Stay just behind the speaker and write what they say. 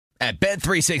At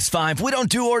Bet365, we don't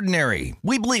do ordinary.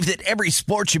 We believe that every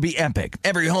sport should be epic.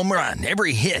 Every home run,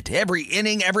 every hit, every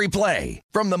inning, every play.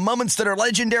 From the moments that are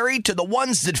legendary to the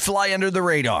ones that fly under the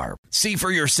radar. See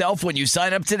for yourself when you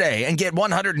sign up today and get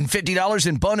 $150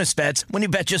 in bonus bets when you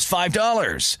bet just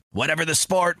 $5. Whatever the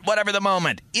sport, whatever the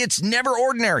moment, it's never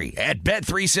ordinary at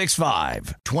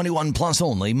Bet365. 21 plus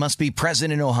only. Must be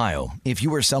present in Ohio. If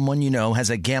you or someone you know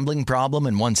has a gambling problem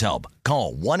and wants help,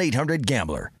 call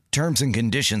 1-800-GAMBLER. Terms and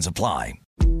conditions apply.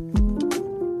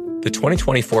 The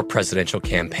 2024 presidential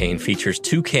campaign features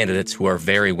two candidates who are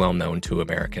very well known to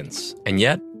Americans. And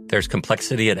yet, there's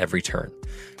complexity at every turn.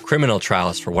 Criminal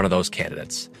trials for one of those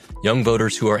candidates. Young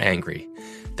voters who are angry.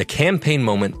 The Campaign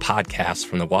Moment podcast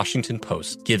from the Washington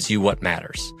Post gives you what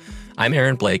matters. I'm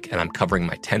Aaron Blake, and I'm covering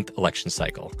my 10th election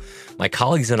cycle. My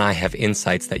colleagues and I have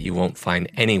insights that you won't find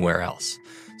anywhere else.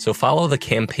 So follow The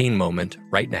Campaign Moment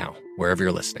right now, wherever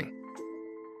you're listening.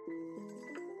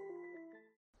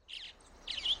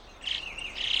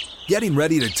 Getting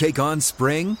ready to take on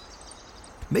spring?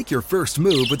 Make your first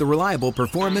move with the reliable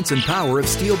performance and power of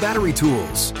Steel battery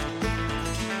tools.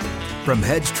 From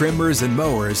hedge trimmers and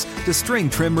mowers to string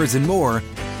trimmers and more,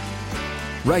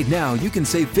 right now you can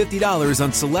save $50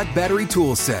 on select battery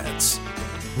tool sets.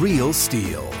 Real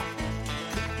Steel.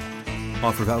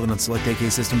 Offer valid on select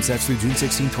AK system sets through June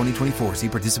 16, 2024. See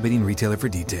participating retailer for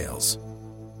details.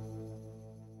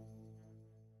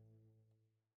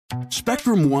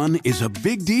 Spectrum One is a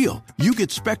big deal. You get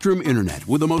Spectrum Internet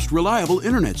with the most reliable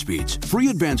internet speeds, free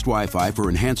advanced Wi-Fi for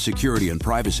enhanced security and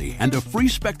privacy, and a free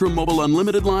Spectrum Mobile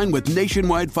Unlimited line with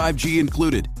nationwide 5G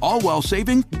included, all while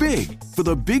saving big. For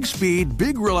the big speed,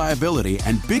 big reliability,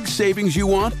 and big savings you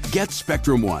want, get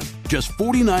Spectrum One. Just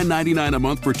 $49.99 a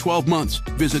month for 12 months.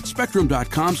 Visit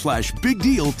spectrum.com/big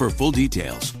deal for full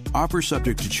details. Offer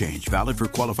subject to change. Valid for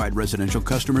qualified residential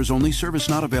customers only. Service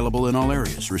not available in all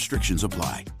areas. Restrictions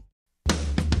apply.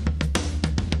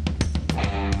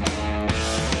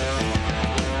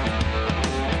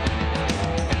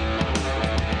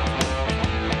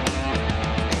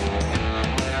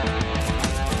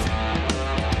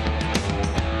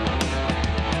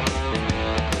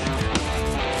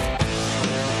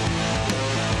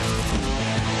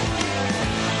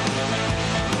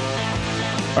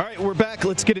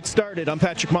 Let's get it started. I'm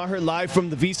Patrick Maher, live from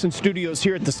the VSiN Studios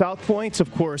here at the South Point.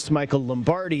 Of course, Michael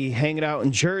Lombardi hanging out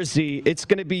in Jersey. It's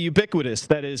going to be ubiquitous.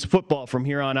 That is football from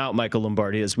here on out, Michael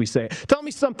Lombardi, as we say. Tell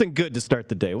me something good to start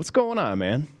the day. What's going on,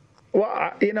 man? Well,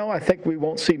 I think we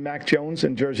won't see Mac Jones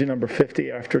in jersey number 50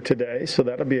 after today, so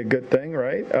that'll be a good thing,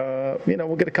 right?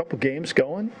 We'll get a couple games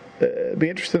going. It'll be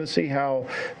interesting to see how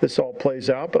this all plays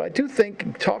out. But I do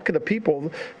think, talking to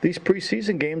people, these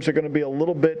preseason games are going to be a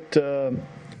little bit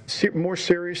more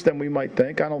serious than we might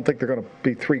think. I don't think they're going to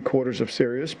be 3/4 of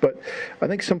serious, but I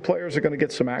think some players are going to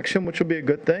get some action, which will be a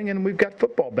good thing. And we've got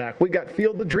football back. We got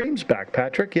Field of Dreams back,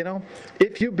 Patrick.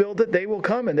 If you build it, they will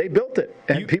come, and they built it,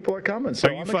 and people are coming. So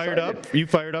are you fired up? You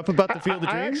fired up about the Field of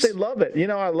Dreams? I actually love it.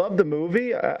 I love the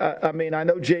movie. I mean, I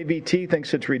know JVT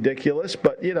thinks it's ridiculous,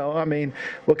 but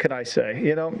what can I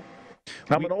say?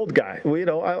 I'm an old guy.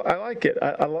 I like it.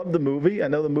 I love the movie. I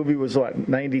know the movie was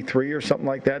 93 or something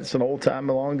like that. It's an old time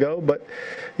long ago, but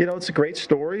it's a great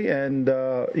story. And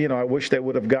I wish they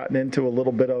would have gotten into a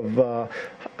little bit of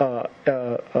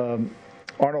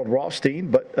Arnold Rothstein,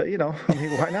 but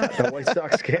why not? The White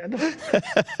Sox scandal.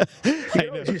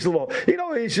 He's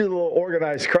a little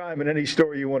organized crime in any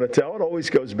story you want to tell. It always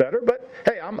goes better. But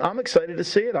hey, I'm excited to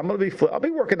see it. I'll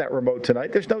be working that remote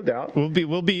tonight. There's no doubt.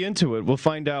 We'll be into it. We'll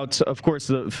find out. Of course,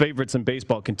 the favorites in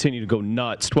baseball continue to go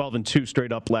nuts. 12-2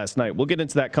 straight up last night. We'll get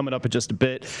into that coming up in just a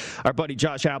bit. Our buddy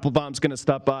Josh Applebaum's going to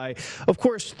stop by. Of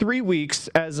course, 3 weeks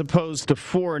as opposed to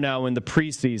 4 now in the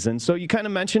preseason. So you kind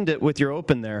of mentioned it with your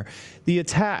open there. The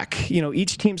attack,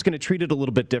 each team's going to treat it a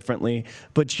little bit differently,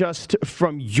 but just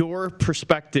from your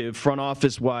perspective, front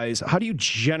office wise, how do you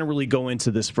generally go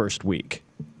into this first week?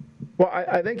 Well,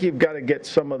 I think you've got to get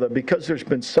some of because there's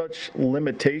been such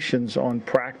limitations on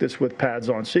practice with pads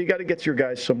on. So you got to get your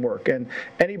guys some work. And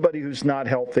anybody who's not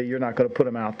healthy, you're not going to put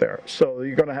them out there. So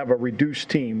you're going to have a reduced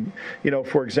team.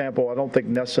 For example, I don't think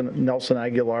Nelson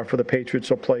Aguilar for the Patriots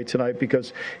will play tonight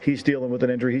because he's dealing with an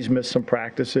injury. He's missed some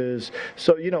practices.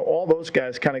 So, all those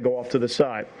guys kind of go off to the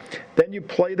side. Then you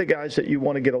play the guys that you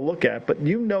want to get a look at. But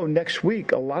next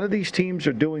week, a lot of these teams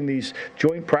are doing these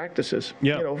joint practices.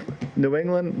 Yep. New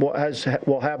England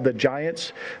will have the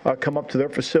Giants come up to their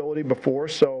facility before,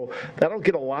 so that'll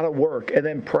get a lot of work. And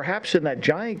then perhaps in that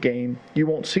Giant game, you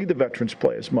won't see the veterans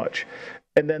play as much.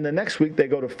 And then the next week they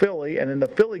go to Philly, and in the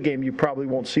Philly game you probably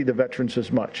won't see the veterans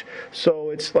as much. So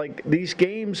it's like these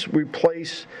games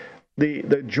replace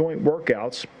the joint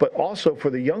workouts, but also for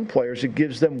the young players, it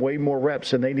gives them way more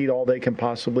reps, and they need all they can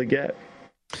possibly get.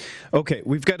 Okay,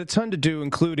 we've got a ton to do,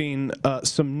 including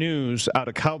some news out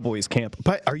of Cowboys camp.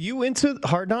 But are you into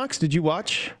Hard Knocks? Did you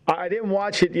watch? I didn't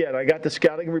watch it yet. I got the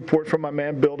scouting report from my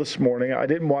man Bill this morning. I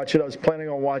didn't watch it. I was planning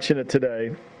on watching it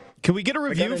today. Can we get a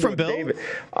review from Bill? David.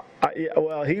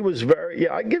 Well, he was very.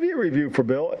 Yeah, I give you a review for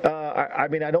Bill. I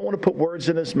mean, I don't want to put words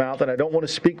in his mouth, and I don't want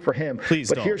to speak for him. Please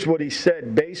but don't. Here's what he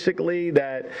said: basically,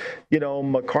 that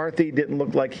McCarthy didn't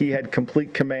look like he had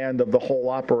complete command of the whole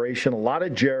operation. A lot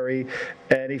of Jerry,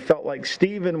 and he felt like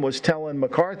Steven was telling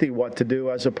McCarthy what to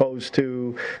do, as opposed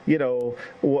to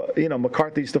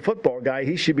McCarthy's the football guy.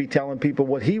 He should be telling people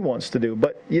what he wants to do.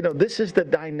 But this is the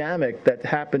dynamic that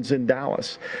happens in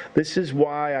Dallas. This is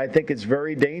why I think it's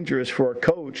very dangerous for a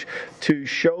coach to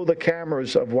show the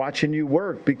cameras of watching you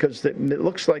work, because it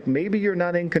looks like maybe you're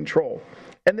not in control.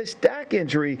 And this Dak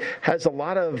injury has a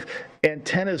lot of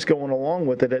antennas going along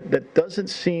with it that doesn't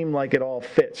seem like it all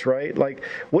fits, right? Like,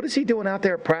 what is he doing out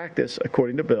there at practice,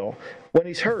 according to Bill, when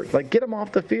he's hurt? Like, get him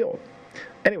off the field.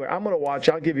 Anyway, I'm going to watch.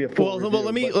 I'll give you a full review. Well,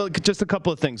 let me just a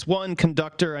couple of things. One,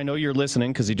 conductor, I know you're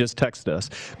listening because he just texted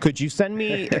us. Could you send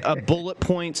me bullet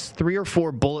points, 3 or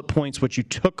 4 bullet points, what you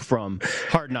took from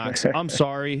Hard Knocks? I'm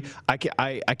sorry, I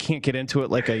can't get into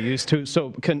it like I used to. So,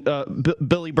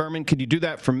 Billy Berman, could you do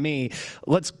that for me?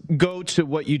 Let's go to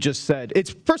what you just said.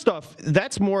 It's first off,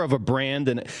 that's more of a brand,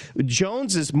 and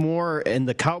Jones is more, and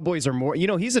the Cowboys are more.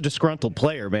 He's a disgruntled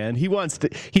player, man. He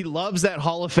loves that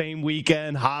Hall of Fame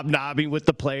weekend, hobnobbing with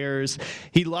the players.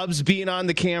 He loves being on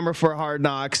the camera for Hard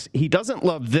Knocks. He doesn't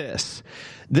love this.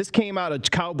 This came out of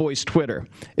Cowboys Twitter.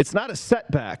 It's not a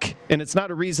setback, and it's not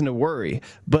a reason to worry,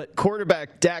 but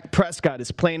quarterback Dak Prescott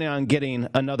is planning on getting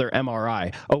another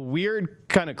MRI. A weird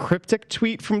kind of cryptic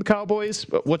tweet from the Cowboys.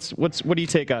 What do you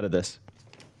take out of this?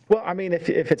 Well, I mean, if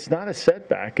it's not a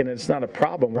setback and it's not a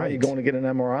problem, why are you going to get an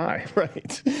MRI?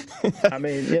 Right. I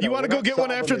mean, you want to go get one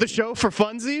after the show for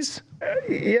funsies?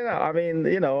 I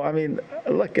mean,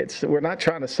 look, we're not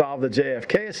trying to solve the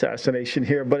JFK assassination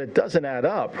here, but it doesn't add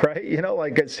up, right?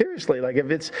 Seriously,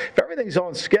 if everything's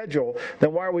on schedule,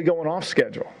 then why are we going off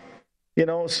schedule?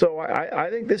 So I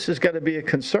think this has got to be a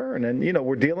concern. And,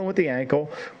 we're dealing with the ankle.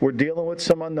 We're dealing with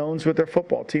some unknowns with their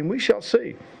football team. We shall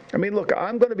see. I mean, look,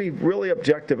 I'm going to be really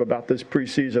objective about this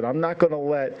preseason. I'm not going to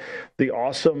let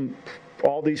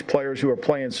all these players who are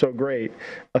playing so great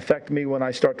affect me when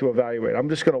I start to evaluate. I'm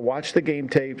just going to watch the game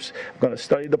tapes. I'm going to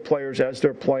study the players as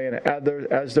they're playing,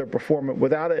 as they're performing,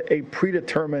 without a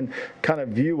predetermined kind of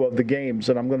view of the games.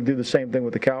 And I'm going to do the same thing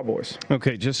with the Cowboys.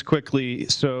 Okay, just quickly.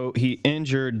 So he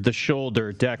injured the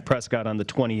shoulder, Dak Prescott, on the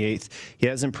 28th. He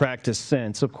hasn't practiced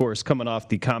since, of course, coming off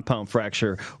the compound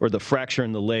fracture or the fracture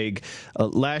in the leg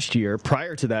last year.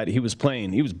 Prior to that, he was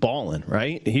playing. He was balling,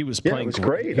 right? He was playing. It was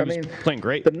great. He was playing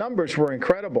great. The numbers were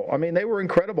incredible. I mean, they were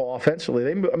incredible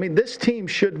offensively. This team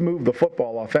should move the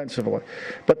football offensively,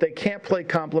 but they can't play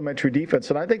complementary defense.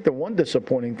 And I think the one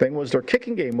disappointing thing was their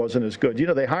kicking game wasn't as good.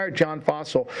 They hired John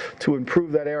Fossil to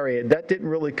improve that area. That didn't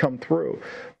really come through.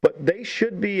 But they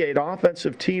should be an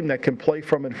offensive team that can play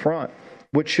from in front,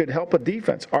 which should help a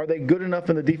defense. Are they good enough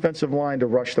in the defensive line to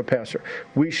rush the passer?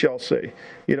 We shall see.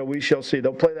 We shall see.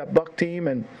 They'll play that Buck team,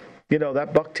 and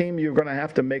that Buck team, you're going to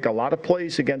have to make a lot of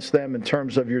plays against them in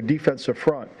terms of your defensive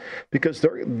front, because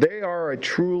they are a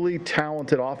truly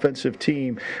talented offensive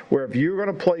team where if you're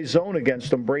going to play zone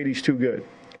against them, Brady's too good.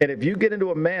 And if you get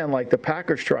into a man like the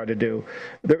Packers try to do,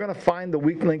 they're going to find the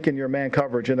weak link in your man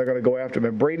coverage, and they're going to go after him.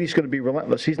 And Brady's going to be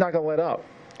relentless. He's not going to let up.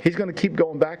 He's going to keep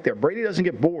going back there. Brady doesn't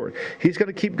get bored. He's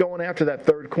going to keep going after that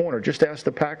third corner. Just ask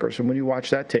the Packers and when you watch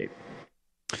that tape.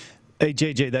 Hey,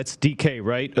 JJ, that's DK,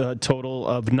 right? Total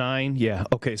of 9? Yeah.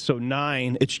 Okay, so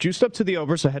 9. It's juiced up to the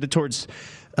over, so headed towards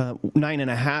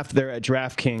 9.5 there at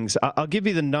DraftKings. I'll give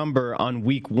you the number on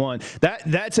week 1.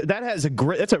 That's a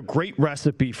great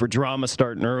recipe for drama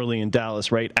starting early in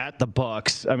Dallas, right? At the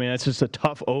Bucks. I mean, that's just a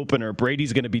tough opener.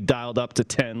 Brady's going to be dialed up to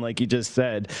 10, like you just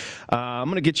said. I'm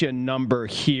going to get you a number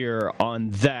here on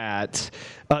that.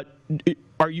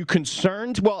 Are you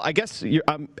concerned? Well, I guess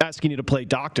I'm asking you to play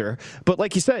doctor, but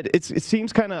like you said, it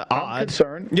seems kind of odd. I'm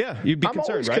concerned. Yeah, you'd be concerned, right?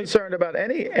 I'm always concerned about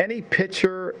any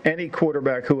pitcher, any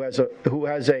quarterback who has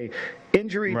a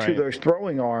injury to their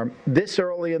throwing arm this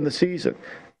early in the season.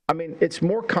 I mean, it's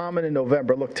more common in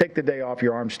November. Look, take the day off.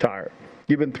 Your arm's tired.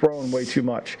 You've been throwing way too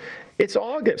much. It's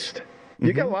August.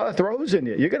 You got a lot of throws in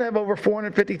you. You're going to have over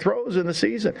 450 throws in the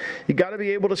season. You got to be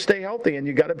able to stay healthy, and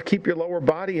you got to keep your lower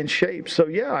body in shape. So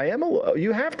yeah,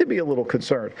 you have to be a little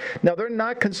concerned. Now they're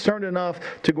not concerned enough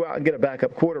to go out and get a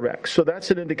backup quarterback. So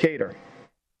that's an indicator.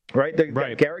 Right? They've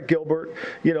got Garrett Gilbert.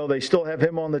 They still have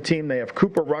him on the team. They have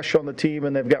Cooper Rush on the team,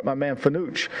 and they've got my man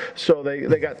Fanucci. So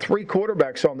they got 3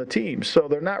 quarterbacks on the team. So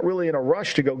they're not really in a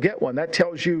rush to go get one. That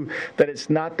tells you that it's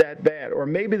not that bad. Or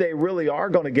maybe they really are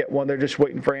going to get one. They're just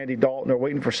waiting for Andy Dalton or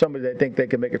waiting for somebody they think they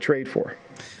can make a trade for.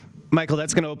 Michael,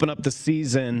 that's going to open up the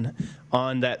season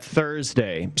on that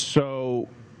Thursday. So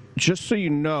just so you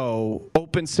know,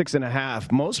 open 6.5.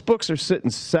 Most books are sitting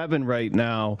 7 right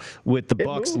now with the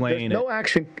Bucks laying There's no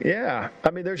action. Yeah,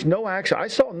 I mean, there's no action.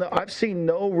 I've seen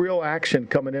no real action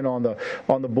coming in on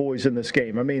the boys in this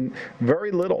game. I mean,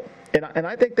 very little. And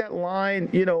I think that line,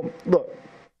 look.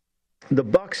 The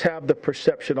Bucks have the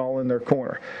perception all in their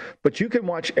corner. But you can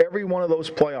watch every one of those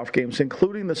playoff games,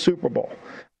 including the Super Bowl.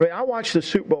 I mean, I watched the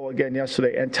Super Bowl again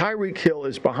yesterday, and Tyreek Hill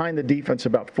is behind the defense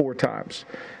about 4 times.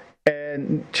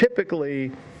 And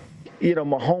typically,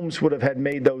 Mahomes would have had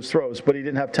made those throws, but he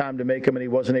didn't have time to make them, and he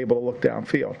wasn't able to look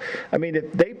downfield. I mean,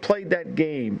 if they played that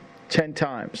game 10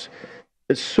 times,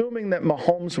 assuming that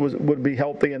Mahomes would be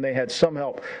healthy and they had some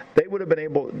help, they would have been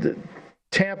able to –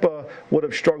 Tampa would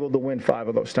have struggled to win 5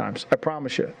 of those times. I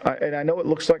promise you. And I know it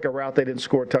looks like a route they didn't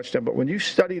score a touchdown, but when you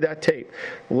study that tape,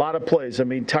 a lot of plays. I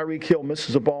mean, Tyreek Hill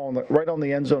misses a ball right on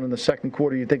the end zone in the second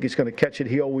quarter. You think he's going to catch it.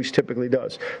 He always typically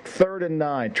does. 3rd and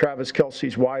 9, Travis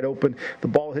Kelce's wide open. The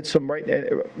ball hits him right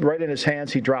in his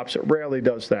hands. He drops it. Rarely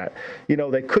does that.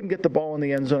 They couldn't get the ball in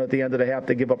the end zone at the end of the half.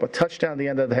 They give up a touchdown at the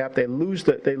end of the half. They lose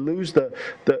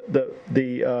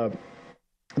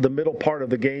the middle part of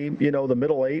the game, the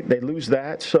middle 8, they lose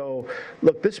that. So,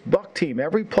 look, this Buck team,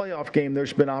 every playoff game,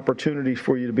 there's been opportunities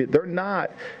for you to be. They're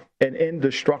not an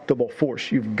indestructible force.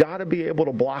 You've got to be able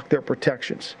to block their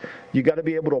protections. You got to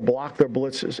be able to block their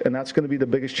blitzes, and that's going to be the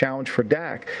biggest challenge for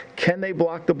Dak. Can they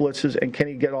block the blitzes, and can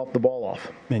he get off the ball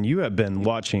off? Man, you have been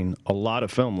watching a lot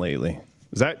of film lately.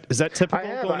 Is that typical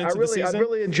going into the season? I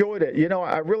really enjoyed it.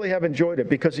 I really have enjoyed it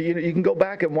because you can go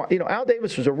back and watch. Al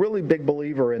Davis was a really big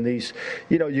believer in these.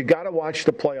 You got to watch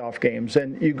the playoff games,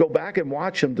 and you go back and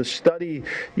watch them to study.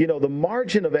 The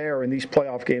margin of error in these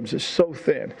playoff games is so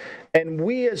thin, and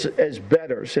we as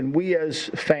bettors and we as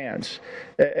fans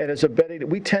and as a betting,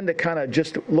 we tend to kind of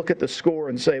just look at the score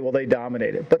and say, well, they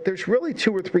dominated. But there's really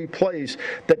 2 or 3 plays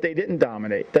that they didn't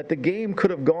dominate, that the game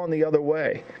could have gone the other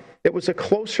way. It was a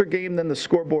closer game than the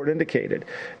scoreboard indicated.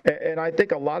 And I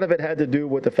think a lot of it had to do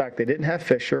with the fact they didn't have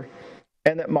Fisher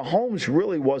and that Mahomes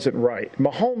really wasn't right.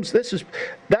 Mahomes,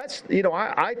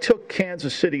 I took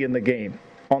Kansas City in the game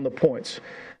on the points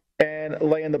and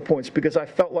laying the points because I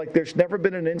felt like there's never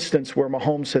been an instance where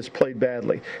Mahomes has played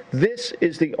badly. This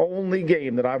is the only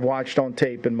game that I've watched on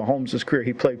tape in Mahomes' career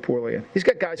he played poorly in. He's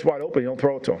got guys wide open. You don't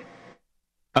throw it to him.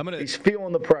 He's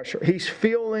feeling the pressure. He's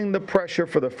feeling the pressure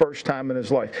for the first time in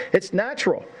his life. It's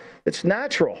natural. It's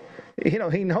natural. He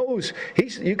knows.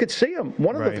 You could see him.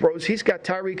 One of the throws, he's got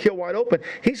Tyreek Hill wide open.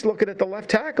 He's looking at the left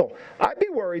tackle. I'd be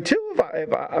worried too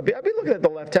I'd be looking at the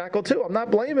left tackle too. I'm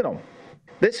not blaming him.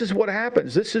 This is what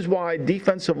happens. This is why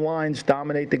defensive lines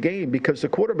dominate the game because the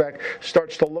quarterback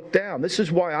starts to look down. This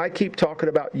is why I keep talking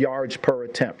about yards per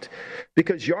attempt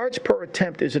because yards per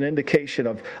attempt is an indication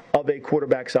of a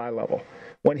quarterback's eye level.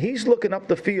 When he's looking up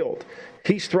the field,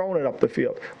 he's throwing it up the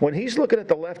field. When he's looking at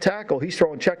the left tackle, he's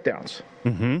throwing checkdowns.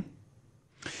 Mm-hmm.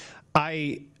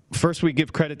 First, we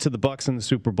give credit to the Bucs in the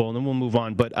Super Bowl, and then we'll move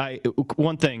on. But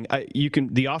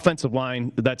the offensive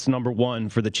line, that's number 1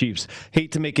 for the Chiefs.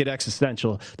 Hate to make it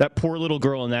existential. That poor little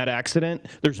girl in that accident,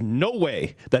 there's no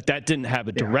way that didn't have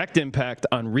a direct impact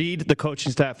on Reed, the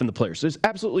coaching staff, and the players. There's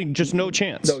absolutely just no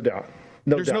chance. No doubt.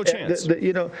 There's no chance.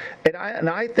 And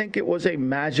I think it was a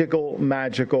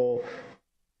magical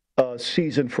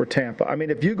season for Tampa. I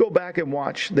mean, if you go back and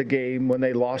watch the game when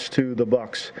they lost to the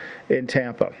Bucs in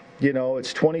Tampa,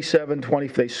 it's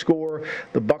 27-20. They score.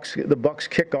 The Bucs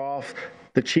kick off.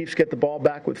 The Chiefs get the ball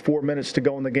back with 4 minutes to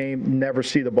go in the game. Never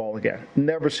see the ball again.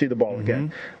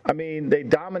 Again. I mean, they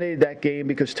dominated that game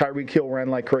because Tyreek Hill ran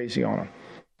like crazy on them.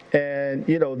 And,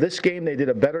 this game they did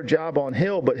a better job on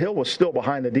Hill, but Hill was still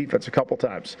behind the defense a couple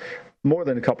times, more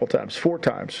than a couple times, 4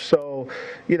 times. So,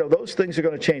 those things are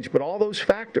going to change. But all those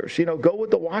factors, go with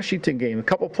the Washington game. A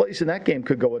couple plays in that game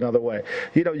could go another way.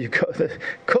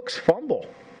 Cook's fumble.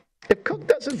 If Cook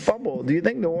doesn't fumble, do you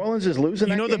think New Orleans is losing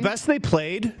that game? The best they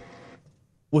played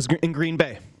was in Green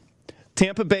Bay.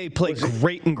 Tampa Bay played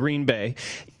great in Green Bay.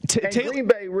 Green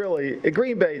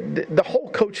Bay, the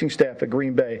whole coaching staff at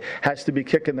Green Bay has to be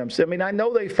kicking them. I mean, I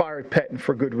know they fired Pettin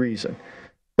for good reason,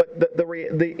 but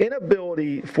the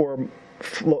inability for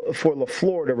for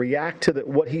LaFleur to react to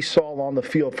what he saw on the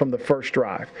field from the first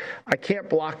drive. I can't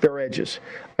block their edges.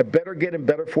 I better get in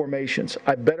better formations.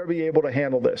 I better be able to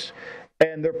handle this.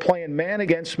 And they're playing man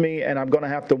against me, and I'm going to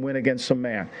have to win against some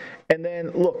man. And then,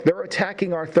 look, they're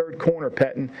attacking our third corner,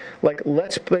 Pettin. Like,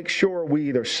 let's make sure we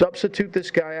either substitute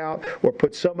this guy out or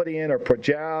put somebody in or put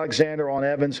Jay Alexander on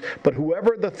Evans. But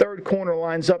whoever the third corner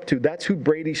lines up to, that's who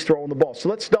Brady's throwing the ball. So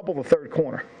let's double the third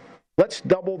corner. Let's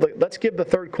give the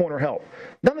third corner help.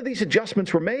 None of these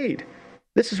adjustments were made.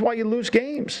 This is why you lose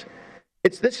games.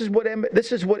 This is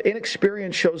what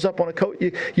inexperience shows up on a coach.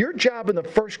 Your job in the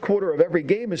first quarter of every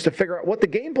game is to figure out what the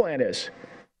game plan is.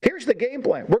 Here's the game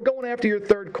plan. We're going after your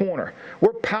third corner.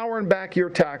 We're powering back your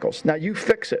tackles. Now you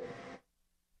fix it.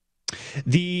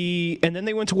 And then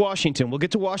they went to Washington. We'll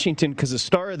get to Washington because the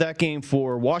star of that game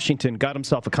for Washington got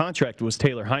himself a contract was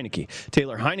Taylor Heinicke.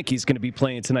 Taylor Heinicke is going to be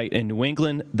playing tonight in New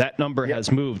England. That number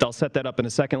has moved. I'll set that up in a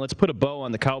second. Let's put a bow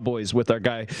on the Cowboys with our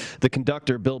guy, the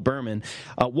conductor, Bill Berman.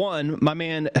 One, my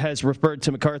man has referred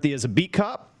to McCarthy as a beat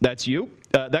cop. That's you.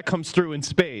 That comes through in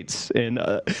spades. And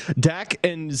Dak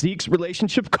and Zeke's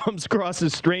relationship comes across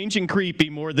as strange and creepy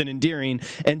more than endearing.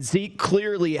 And Zeke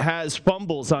clearly has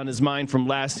fumbles on his mind from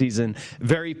last season,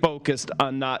 very focused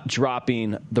on not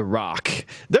dropping the rock.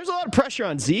 There's a lot of pressure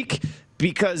on Zeke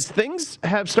because things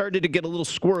have started to get a little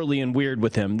squirrely and weird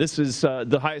with him. This is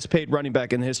the highest paid running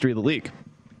back in the history of the league.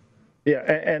 Yeah,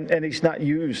 and he's not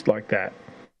used like that.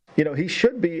 You know, he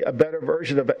should be a better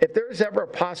version of – if there's ever a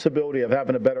possibility of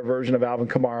having a better version of Alvin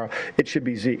Kamara, it should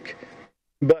be Zeke.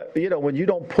 But, you know, when you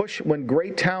don't push – when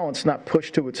great talent's not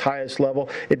pushed to its highest level,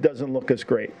 it doesn't look as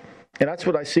great. And that's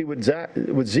what I see with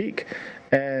Zeke.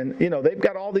 And, you know, they've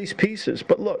got all these pieces.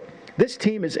 But, look, this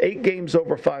team is 8 games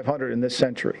over 500 in this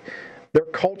century. Their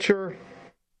culture,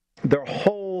 their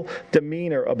whole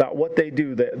demeanor about what they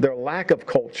do, their lack of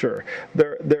culture,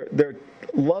 their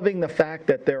loving the fact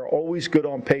that they're always good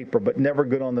on paper but never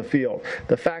good on the field.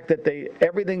 The fact that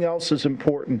everything else is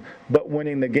important but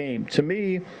winning the game. To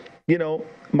me, you know,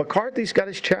 McCarthy's got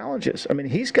his challenges. I mean,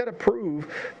 he's got to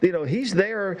prove, you know, he's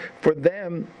there for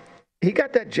them. He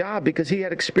got that job because he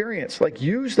had experience. Like,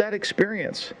 use that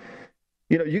experience.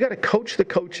 You know, you got to coach the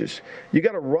coaches. You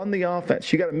got to run the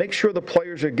offense. You got to make sure the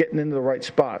players are getting into the right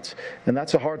spots. And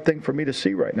that's a hard thing for me to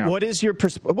see right now.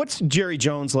 What's Jerry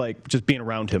Jones like just being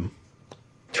around him?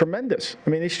 Tremendous. I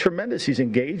mean, he's tremendous. He's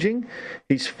engaging.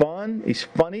 He's fun. He's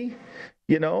funny.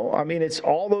 You know, I mean, it's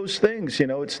all those things. You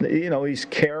know, he's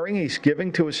caring. He's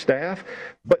giving to his staff.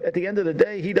 But at the end of the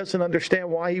day, he doesn't understand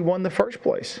why he won the first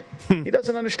place. He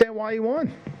doesn't understand why he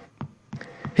won.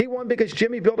 He won because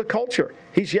Jimmy built a culture.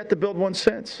 He's yet to build one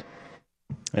since.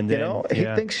 And then, you know,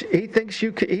 he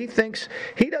thinks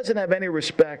he doesn't have any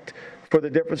respect for the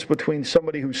difference between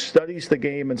somebody who studies the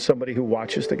game and somebody who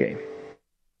watches the game.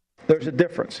 There's a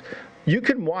difference. You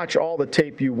can watch all the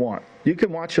tape you want. You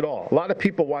can watch it all. A lot of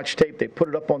people watch tape. They put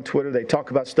it up on Twitter. They talk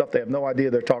about stuff they have no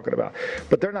idea they're talking about.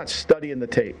 But they're not studying the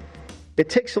tape. It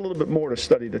takes a little bit more to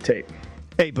study the tape.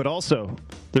 Hey, but also,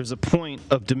 there's a point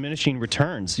of diminishing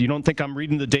returns. You don't think I'm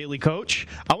reading the Daily Coach?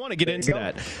 I want to get into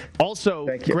that. Also,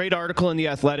 great article in The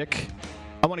Athletic.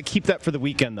 I want to keep that for the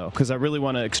weekend, though, because I really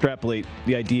want to extrapolate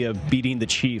the idea of beating the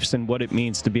Chiefs and what it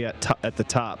means to be at the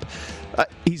top.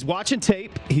 He's watching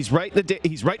tape. He's writing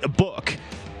a book.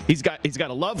 He's got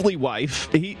a lovely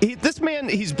wife. This man,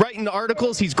 he's writing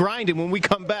articles. He's grinding. When we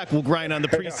come back, we'll grind on the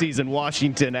preseason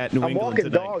Washington at New England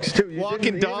tonight. I'm walking dogs, too.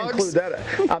 Walking dogs? Include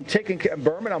that. I'm taking care of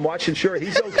Berman. I'm watching sure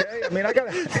he's okay. I mean, I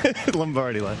got to.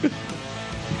 Lombardi line.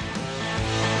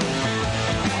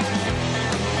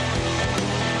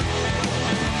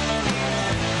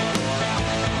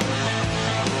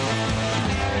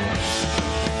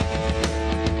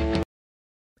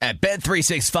 At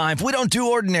Bet365, we don't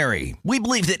do ordinary. We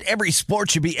believe that every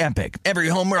sport should be epic. Every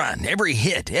home run, every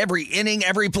hit, every inning,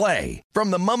 every play. From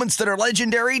the moments that are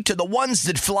legendary to the ones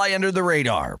that fly under the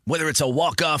radar. Whether it's a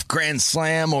walk-off grand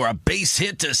slam or a base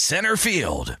hit to center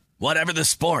field. Whatever the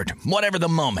sport, whatever the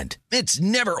moment. It's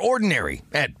never ordinary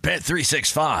at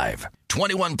Bet365.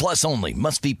 21 plus only.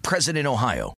 Must be present in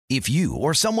Ohio. If you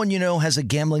or someone you know has a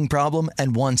gambling problem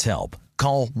and wants help,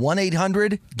 call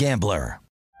 1-800-GAMBLER.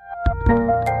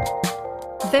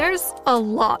 There's a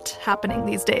lot happening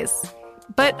these days,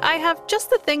 but I have just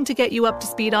the thing to get you up to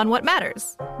speed on what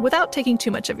matters without taking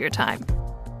too much of your time.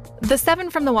 The 7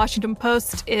 from the Washington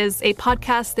Post is a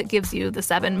podcast that gives you the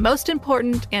 7 most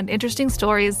important and interesting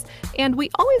stories, and we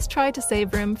always try to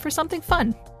save room for something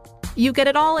fun. You get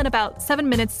it all in about 7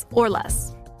 minutes or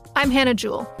less. I'm Hannah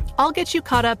Jewell. I'll get you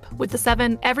caught up with the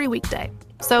 7 every weekday.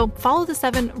 So follow the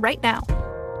 7 right now.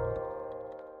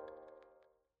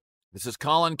 This is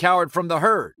Colin Cowherd from The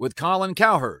Herd with Colin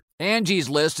Cowherd. Angie's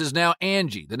List is now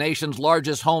Angie, the nation's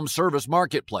largest home service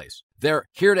marketplace. They're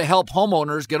here to help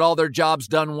homeowners get all their jobs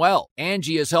done well.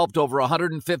 Angie has helped over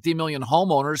 150 million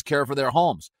homeowners care for their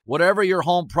homes. Whatever your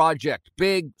home project,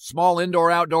 big, small,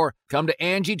 indoor, outdoor, come to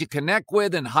Angie to connect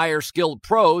with and hire skilled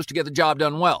pros to get the job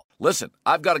done well. Listen,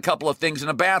 I've got a couple of things in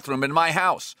a bathroom in my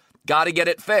house. Got to get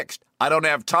it fixed. I don't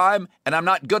have time, and I'm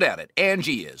not good at it.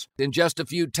 Angie is. In just a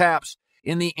few taps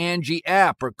in the Angie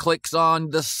app or clicks on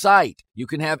the site, you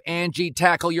can have Angie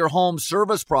tackle your home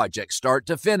service project start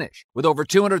to finish. With over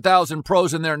 200,000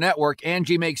 pros in their network,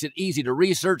 Angie makes it easy to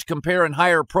research, compare, and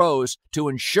hire pros to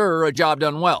ensure a job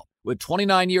done well. With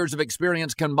 29 years of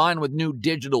experience combined with new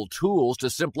digital tools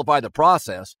to simplify the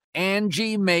process,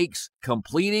 Angie makes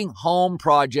completing home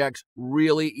projects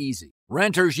really easy.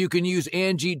 Renters, you can use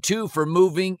Angie too for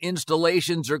moving,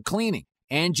 installations, or cleaning.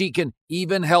 Angie can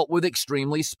even help with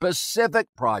extremely specific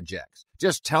projects.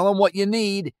 Just tell them what you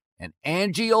need, and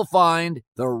Angie will find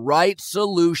the right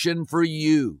solution for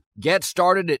you. Get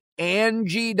started at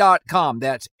Angie.com.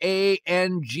 That's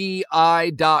ANGI.com,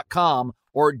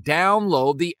 or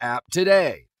download the app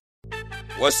today.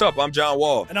 What's up? I'm John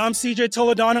Wall. And I'm CJ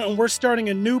Toledano, and we're starting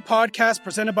a new podcast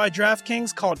presented by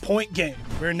DraftKings called Point Game.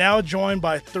 We're now joined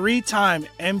by three-time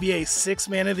NBA Sixth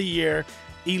Man of the Year,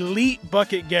 elite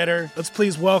bucket getter. Let's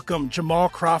please welcome Jamal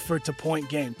Crawford to Point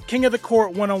Game. King of the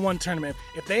Court one-on-one tournament.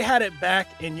 If they had it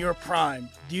back in your prime,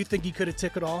 do you think you could have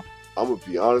took it all? I'm going to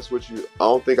be honest with you. I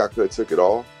don't think I could have took it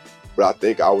all, but I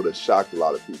think I would have shocked a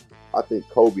lot of people. I think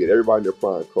Kobe and everybody in their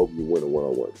prime, Kobe would win a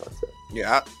one-on-one contest.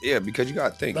 Yeah, because you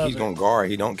got to think, he's going to guard.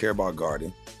 He don't care about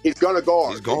guarding. He's going to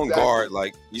guard. He's going to guard.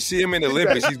 Like, you see him in the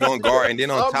Olympics, he's going to guard. And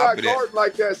then on top of that. I'm not guarding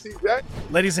like that, see that?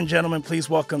 Ladies and gentlemen, please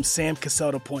welcome Sam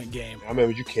Cassell to Point Game. I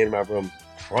remember you came out from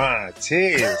prime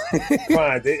 10.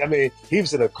 I mean, he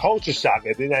was in a culture shock.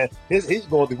 And then he's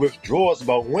going through withdrawals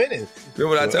about winning.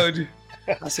 Remember what I told you?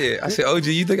 I said, OG,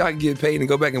 you think I can get paid and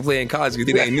go back and play in college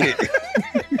because it ain't it?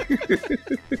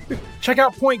 Check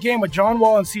out Point Game with John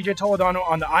Wall and CJ Toledano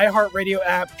on the iHeartRadio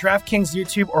app, DraftKings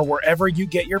YouTube, or wherever you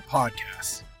get your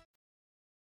podcasts.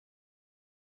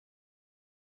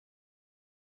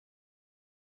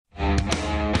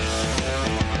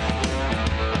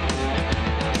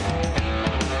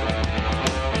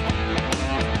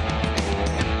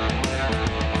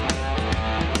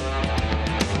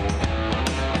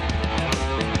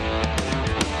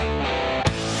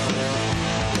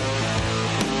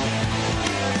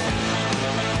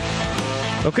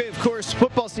 Okay, of course,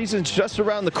 football season's just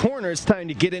around the corner. It's time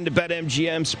to get into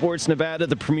BetMGM Sports Nevada,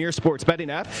 the premier sports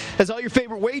betting app. Has all your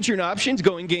favorite wagering options,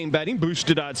 going game betting,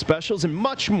 boosted odds specials, and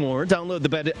much more. Download the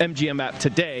BetMGM app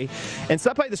today and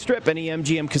stop by the Strip, any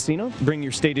MGM casino. Bring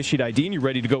your state-issued ID and you're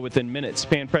ready to go within minutes.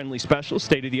 Fan-friendly specials,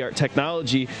 state-of-the-art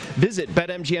technology. Visit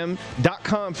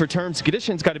BetMGM.com for terms and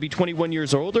conditions. Got to be 21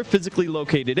 years or older, physically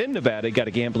located in Nevada. Got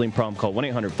a gambling problem? Call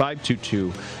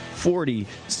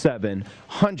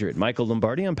 1-800-522-4700. Michael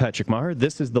Lombardi, I'm Patrick Maher.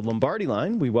 This is the Lombardi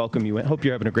Line. We welcome you in. Hope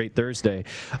you're having a great Thursday.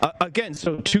 Again,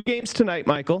 so 2 games tonight,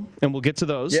 Michael, and we'll get to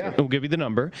those. Yeah. We'll give you the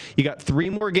number. You got 3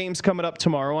 more games coming up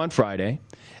tomorrow on Friday,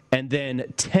 and then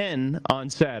 10 on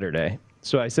Saturday.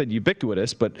 So I said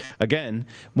ubiquitous, but again,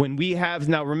 when we have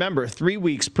now, remember, 3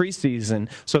 weeks preseason,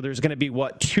 so there's going to be,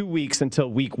 2 weeks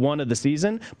until week 1 of the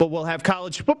season, but we'll have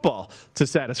college football to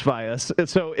satisfy us.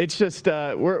 So it's just,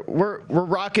 we're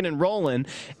rocking and rolling.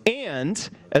 And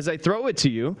as I throw it to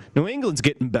you, New England's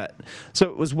getting bet. So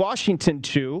it was Washington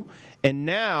 2. And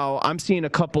now I'm seeing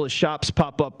a couple of shops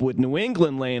pop up with New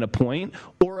England laying a point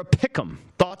or a pick'em.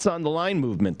 Thoughts on the line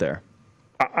movement there?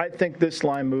 I think this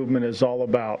line movement is all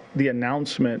about the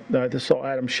announcement. I saw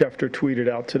Adam Schefter tweeted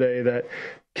out today that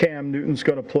Cam Newton's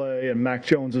going to play and Mac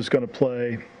Jones is going to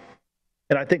play.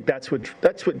 And I think that's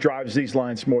what drives these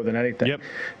lines more than anything. Yep.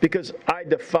 Because I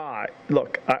defy.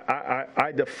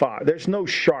 There's no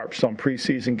sharps on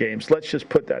preseason games. Let's just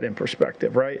put that in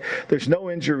perspective, right? There's no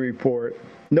injury report.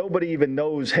 Nobody even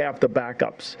knows half the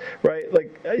backups, right?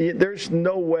 Like, there's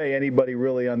no way anybody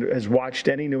really has watched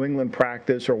any New England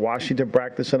practice or Washington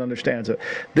practice and understands it.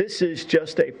 This is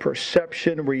just a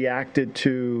perception reacted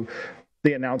to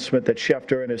the announcement that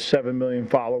Schefter and his 7 million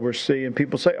followers see, and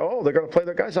people say, oh, they're going to play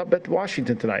their guys. I'll bet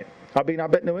Washington tonight. I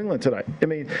bet New England tonight. I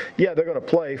mean, yeah, they're going to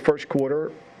play first quarter.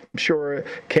 I'm sure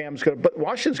Cam's going to, but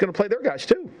Washington's going to play their guys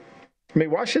too. I mean,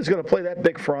 Washington's going to play that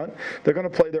big front. They're going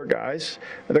to play their guys,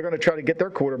 and they're going to try to get their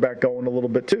quarterback going a little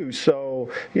bit too. So,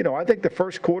 I think the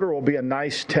first quarter will be a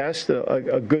nice test,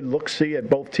 a good look-see at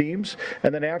both teams.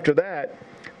 And then after that,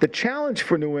 the challenge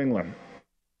for New England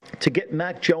to get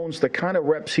Mac Jones the kind of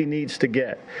reps he needs to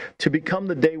get to become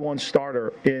the day one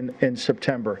starter in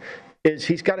September is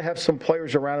he's got to have some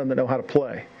players around him that know how to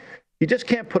play. You just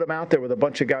can't put him out there with a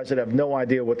bunch of guys that have no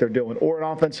idea what they're doing, or an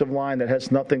offensive line that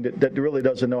has nothing that really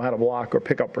doesn't know how to block or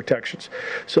pick up protections.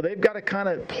 So they've got to kind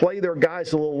of play their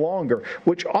guys a little longer,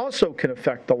 which also can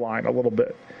affect the line a little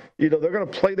bit. They're going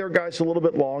to play their guys a little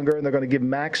bit longer, and they're going to give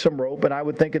Max some rope. And I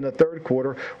would think in the third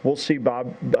quarter, we'll see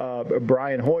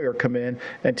Brian Hoyer come in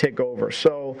and take over.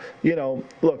 So,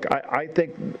 look, I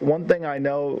think one thing I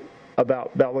know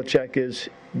about Belichick is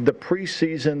the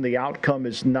preseason, the outcome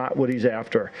is not what he's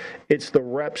after. It's the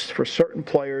reps for certain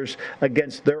players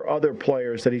against their other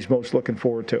players that he's most looking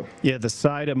forward to. Yeah, the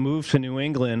side of move to New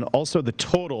England, also the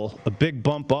total, a big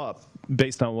bump up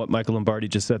based on what Michael Lombardi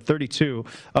just said, 32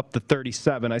 up to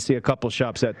 37. I see a couple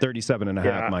shops at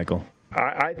 37.5, Michael.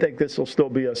 I think this will still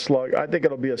be a slug. I think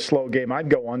it'll be a slow game. I'd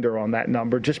go under on that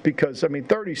number just because,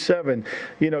 37,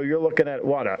 you're looking at, a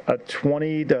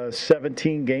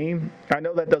 20-17 game? I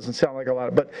know that doesn't sound like a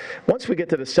lot, but once we get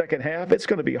to the second half, it's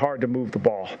going to be hard to move the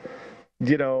ball.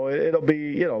 It'll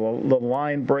be, the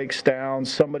line breaks down,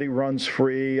 somebody runs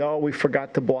free. Oh, we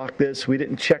forgot to block this. We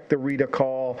didn't check the read a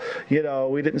call.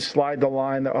 We didn't slide the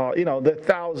line. The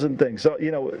 1,000 things. So,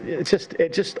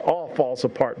 it just all falls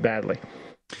apart badly.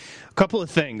 A couple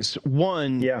of things.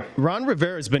 One, Ron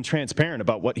Rivera has been transparent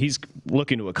about what he's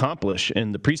looking to accomplish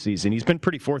in the preseason. He's been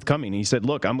pretty forthcoming. He said,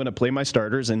 look, I'm going to play my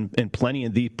starters in plenty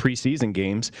of the preseason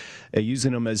games,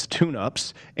 using them as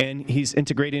tune-ups, and he's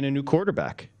integrating a new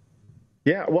quarterback.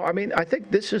 Yeah, well, I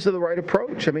think this is the right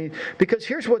approach. Because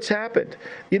here's what's happened.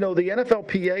 The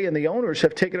NFLPA and the owners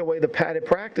have taken away the padded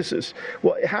practices.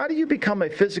 Well, how do you become a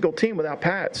physical team without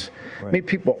pads? Right.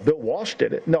 Bill Walsh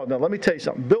did it. No, let me tell you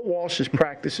something. Bill Walsh's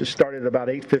practices started about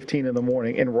 8:15 in the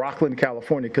morning in Rockland,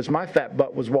 California, because my fat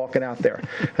butt was walking out there,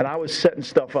 and I was setting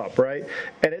stuff up, right?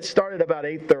 And it started about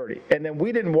 8:30, and then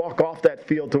we didn't walk off that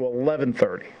field till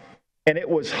 11:30. And it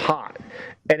was hot,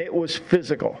 and it was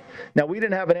physical. Now, we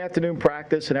didn't have an afternoon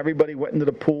practice, and everybody went into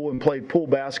the pool and played pool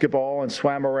basketball and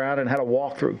swam around and had a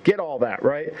walkthrough. Get all that,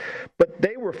 right? But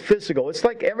they were physical. It's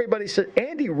like everybody said,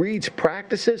 Andy Reid's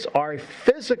practices are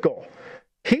physical.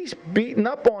 He's beating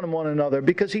up on one another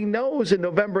because he knows in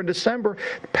November and December,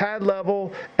 pad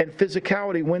level and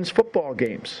physicality wins football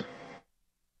games.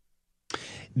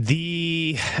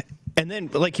 And then,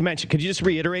 like you mentioned, could you just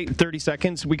reiterate in 30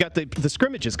 seconds? We got the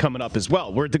scrimmages coming up as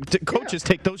well, where the coaches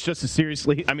take those just as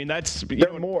seriously.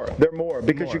 They're more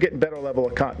because you're getting better level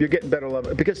of comp. You're getting better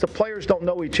level because the players don't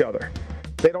know each other.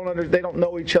 They don't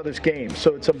know each other's games,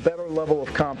 so it's a better level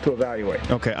of comp to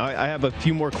evaluate. Okay, I have a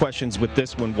few more questions with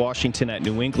this one. Washington at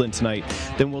New England tonight.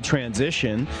 Then we'll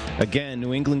transition. Again,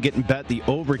 New England getting bet, the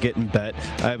over getting bet.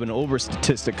 I have an over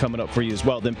statistic coming up for you as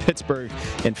well. Then Pittsburgh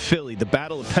and Philly, the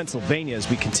Battle of Pennsylvania as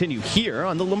we continue here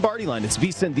on the Lombardi Line. It's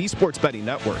VSiN, the Sports Betting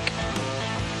Network.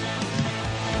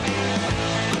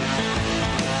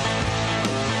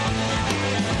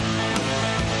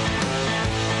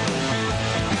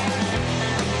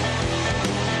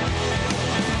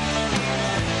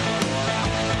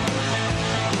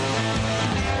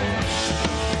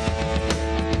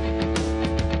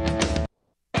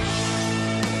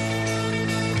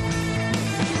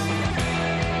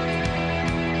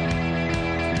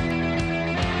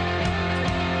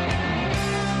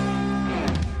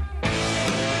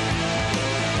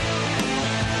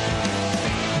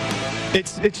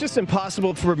 It's just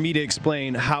impossible for me to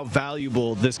explain how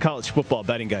valuable this college football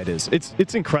betting guide is.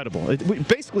 It's incredible.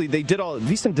 Basically,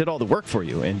 VSiN did all the work for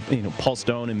you, and Paul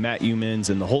Stone and Matt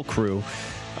Humans and the whole crew.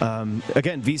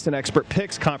 Again, VSiN expert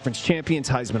picks, conference champions,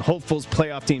 Heisman hopefuls,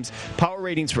 playoff teams, power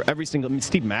ratings for every single.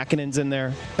 Steve Makinen's in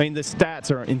there. The stats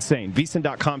are insane.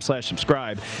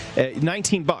 VSiN.com/subscribe.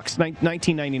 $19,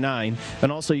 $19.99,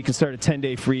 and also you can start a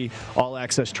 10-day free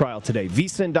all-access trial today.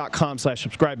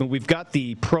 VSiN.com/subscribe, and we've got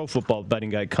the pro football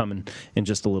betting guide coming in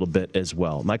just a little bit as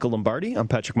well. Michael Lombardi, I'm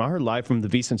Patrick Maher, live from the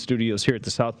VSiN studios here at the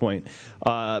South Point.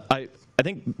 I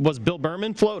think, was Bill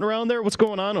Berman floating around there? What's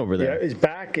going on over there? Yeah, he's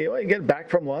back. He getting back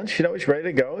from lunch. He's ready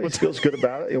to go. He feels good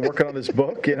about it. He's working on his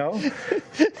book,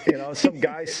 Some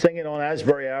guy singing on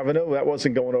Asbury Avenue. That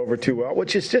wasn't going over too well,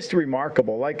 which is just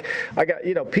remarkable. Like, I got,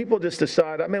 people just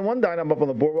decide. One night I'm up on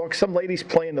the boardwalk. Some lady's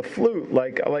playing the flute.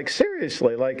 Like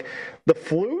seriously, like the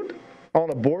flute? On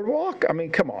a boardwalk? I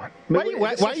mean, come on. Why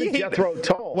are you Jethro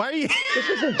Tull? Why are you? This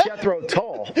isn't Jethro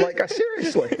Tull. Like,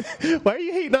 seriously. Why are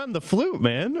you hating on the flute,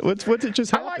 man? What's it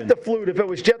just happened? I like the flute if it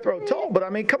was Jethro Tull, but I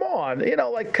mean, come on. You know,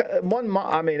 like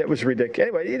I mean, it was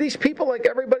ridiculous. Anyway, these people, like,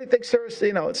 everybody thinks there's,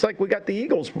 you know, it's like we got the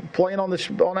Eagles playing on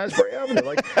Asbury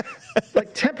Avenue.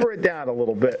 Like temper it down a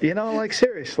little bit. You know, like,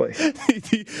 seriously.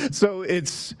 So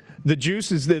it's the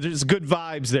juice is there's good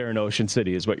vibes there in Ocean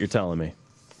City, is what you're telling me.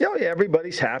 Oh, yeah,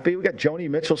 everybody's happy. We got Joni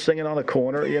Mitchell singing on the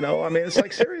corner, you know. I mean, it's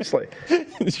like, seriously.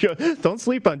 Don't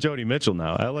sleep on Joni Mitchell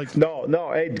now.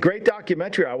 No. Hey, great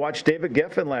documentary. I watched David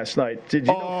Geffen last night. Did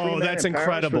you know Free Man that's in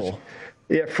incredible.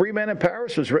 Free Man in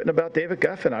Paris was written about David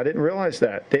Geffen. I didn't realize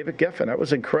that. David Geffen, that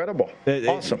was incredible.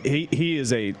 Awesome.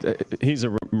 He's a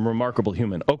remarkable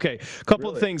human. Okay, a couple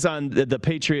of things on the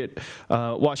Patriot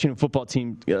Washington football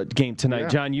team game tonight. Yeah.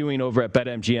 John Ewing over at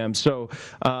BetMGM. So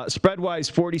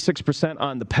spread-wise, 46%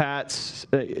 on the Pats,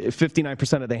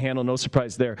 59% of the handle. No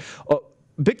surprise there.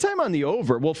 Big time on the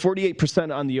over. Well,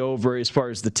 48% on the over as far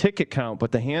as the ticket count,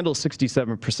 but the handle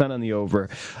 67% on the over.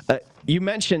 You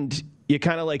mentioned you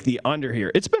kind of like the under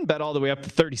here. It's been bet all the way up to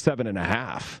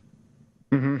 37.5.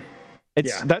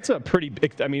 Mm-hmm. That's a pretty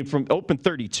big. I mean, from open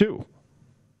 32.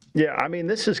 Yeah, I mean,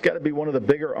 this has got to be one of the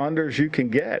bigger unders you can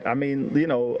get. I mean, you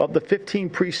know, of the 15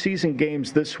 preseason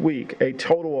games this week, a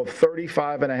total of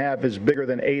 35.5 is bigger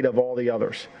than 8 of all the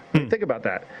others. I mean, think about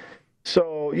that.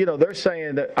 So, you know, they're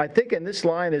saying that I think in this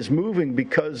line is moving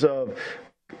because of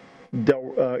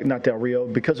not Del Rio,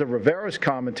 because of Rivera's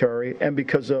commentary and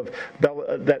because of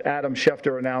that Adam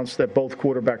Schefter announced that both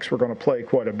quarterbacks were going to play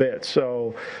quite a bit.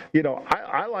 So, you know,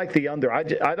 I like the under. I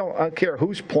don't care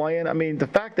who's playing. I mean, the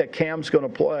fact that Cam's going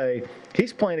to play,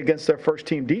 he's playing against their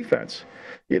first-team defense.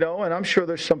 You know, and I'm sure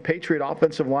there's some Patriot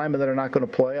offensive linemen that are not going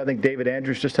to play. I think David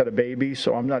Andrews just had a baby,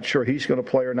 so I'm not sure he's going to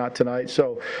play or not tonight.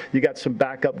 So you got some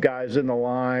backup guys in the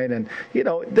line. And, you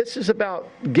know, this is about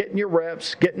getting your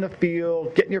reps, getting the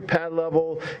field, getting your pad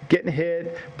level, getting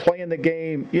hit, playing the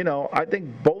game. You know, I think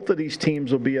both of these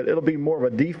teams it'll be more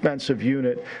of a defensive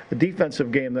unit, a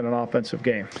defensive game than an offensive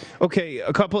game. Okay,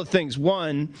 a couple of things.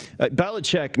 One,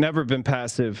 Belichick never been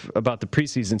passive about the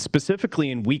preseason,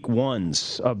 specifically in week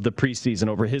ones of the preseason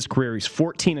over his career. He's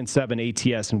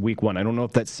 14-7 ATS in week one. I don't know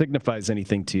if that signifies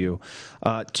anything to you.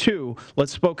 Two,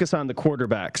 let's focus on the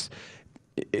quarterbacks.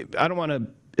 I don't want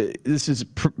to, this is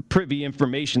privy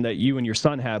information that you and your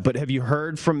son have, but have you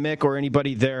heard from Mick or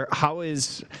anybody there? How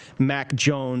is Mac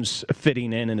Jones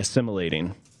fitting in and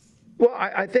assimilating? Well,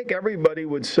 I think everybody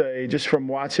would say, just from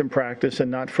watching practice and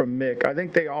not from Mick, I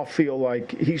think they all feel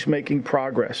like he's making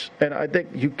progress. And I think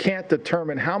you can't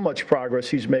determine how much progress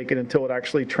he's making until it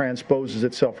actually transposes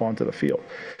itself onto the field.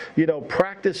 You know,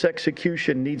 practice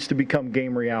execution needs to become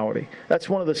game reality. That's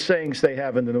one of the sayings they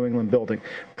have in the New England building.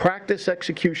 Practice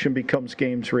execution becomes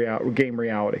game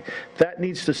reality. They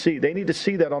need to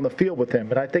see that on the field with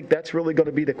him. And I think that's really going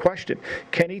to be the question.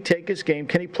 Can he take his game?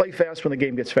 Can he play fast when the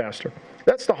game gets faster?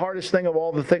 That's the hardest thing of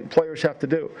all the players have to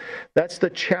do. That's the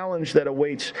challenge that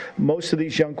awaits most of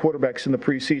these young quarterbacks in the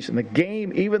preseason. The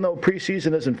game, even though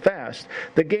preseason isn't fast,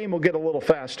 the game will get a little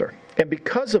faster. And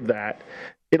because of that,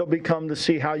 it'll become to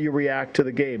see how you react to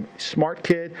the game. Smart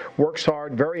kid, works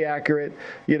hard, very accurate.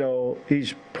 You know,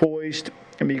 he's poised.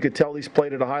 I mean, you could tell he's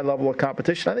played at a high level of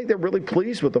competition. I think they're really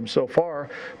pleased with him so far.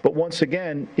 But once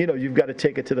again, you know, you've got to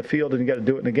take it to the field and you've got to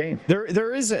do it in the game.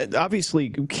 There is, obviously,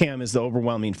 Cam is the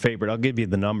overwhelming favorite. I'll give you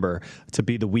the number to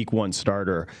be the week one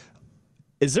starter.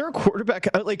 Is there a quarterback?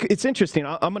 Like, it's interesting.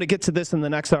 I'm going to get to this in the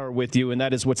next hour with you, and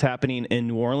that is what's happening in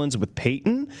New Orleans with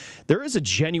Peyton. There is a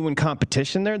genuine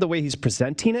competition there, the way he's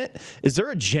presenting it. Is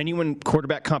there a genuine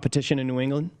quarterback competition in New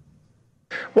England?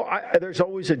 Well, there's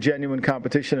always a genuine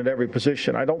competition at every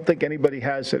position. I don't think anybody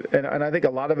has it. And I think a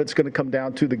lot of it's going to come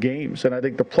down to the games. And I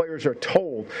think the players are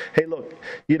told, hey, look,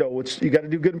 you know, you got to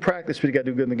do good in practice, but you got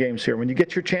to do good in the games here. When you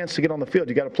get your chance to get on the field,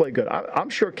 you got to play good. I'm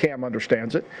sure Cam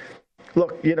understands it.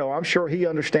 Look, you know, I'm sure he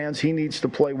understands he needs to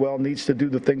play well, needs to do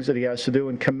the things that he has to do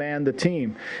and command the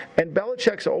team. And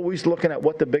Belichick's always looking at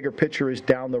what the bigger picture is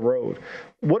down the road.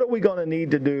 What are we going to need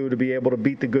to do to be able to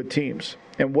beat the good teams?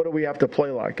 And what do we have to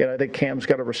play like? And I think Cam's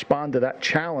got to respond to that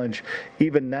challenge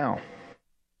even now.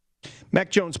 Mac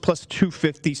Jones plus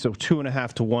 250, so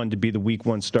 2.5 to 1 to be the week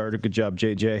one starter. Good job,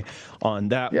 JJ, on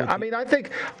that. Yeah, I mean, I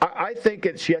think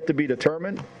it's yet to be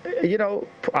determined. You know,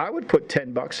 I would put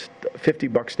 $10,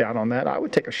 $50 down on that. I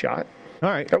would take a shot. All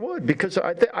right, I would, because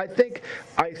I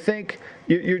think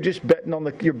you're just betting on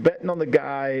the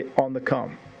guy on the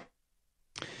come.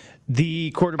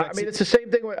 The quarterback. I mean, it's the same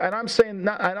thing. And I'm saying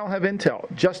I don't have intel.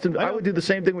 I would do the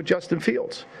same thing with Justin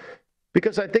Fields.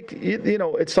 Because I think, you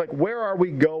know, it's like, where are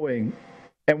we going?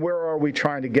 And where are we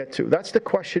trying to get to? That's the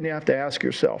question you have to ask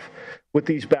yourself with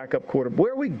these backup quarterbacks.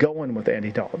 Where are we going with Andy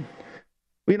Dalton?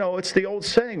 You know, it's the old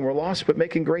saying, we're lost but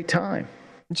making great time.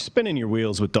 Spinning your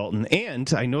wheels with Dalton.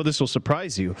 And I know this will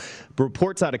surprise you, but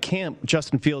reports out of camp,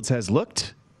 Justin Fields has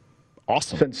looked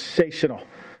awesome. Sensational.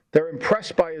 They're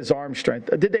impressed by his arm strength.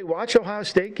 Did they watch Ohio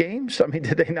State games? I mean,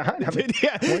 did they not? I mean,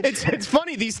 yeah, it's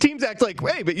funny. These teams act like,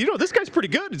 hey, but this guy's pretty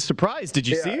good. It's surprised. Did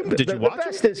you see him? Did you watch him?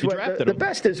 The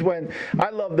best is when, I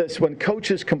love this, when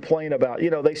coaches complain about,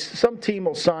 some team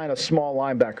will sign a small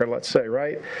linebacker, let's say,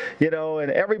 right?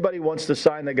 And everybody wants to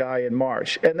sign the guy in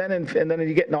March. And then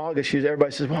you get in August,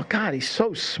 everybody says, well, God, he's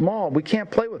so small. We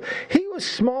can't play with him. He was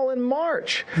small in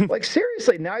March. Like,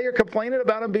 seriously, now you're complaining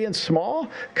about him being small?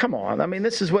 Come on. I mean,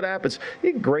 this is what happens. He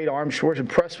had great arm shorts,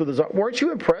 impressed with his arm. Weren't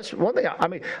you impressed? One thing,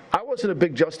 I wasn't a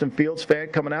big Justin Fields fan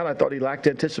coming out. I thought he lacked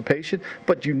anticipation,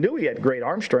 but you knew he had great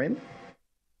arm strength.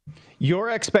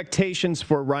 Your expectations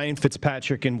for Ryan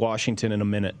Fitzpatrick in Washington in a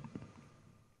minute.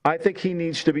 I think he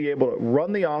needs to be able to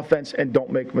run the offense and don't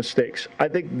make mistakes. I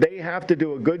think they have to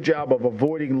do a good job of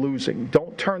avoiding losing.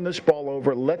 Don't turn this ball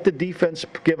over. Let the defense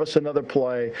give us another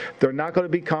play. They're not going to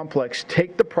be complex.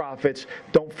 Take the profits.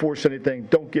 Don't force anything.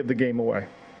 Don't give the game away.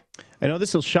 I know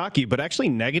this will shock you, but actually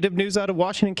negative news out of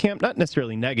Washington camp, not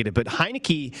necessarily negative, but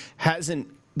Heineke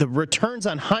the returns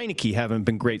on Heineke haven't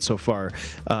been great so far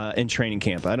in training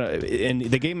camp. And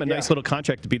they gave him a nice little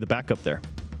contract to be the backup there.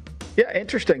 Yeah,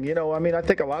 interesting. I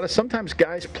think sometimes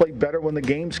guys play better when the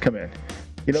games come in.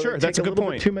 Sure, that's a good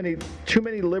point. Too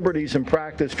many liberties in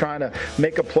practice trying to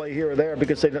make a play here or there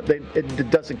because it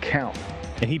doesn't count.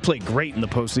 And he played great in the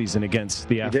postseason against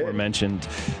the aforementioned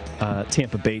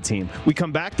Tampa Bay team. We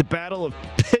come back to Battle of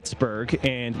Pittsburgh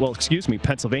and,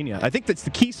 Pennsylvania. I think that's the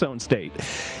Keystone State.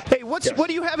 Hey, what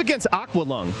do you have against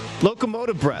Aqualung,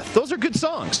 Locomotive Breath? Those are good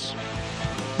songs.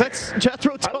 That's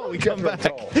Jethro Tull. We come back.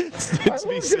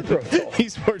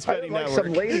 He's Sports Betting Network.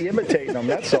 Some lady imitating him,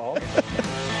 that's all.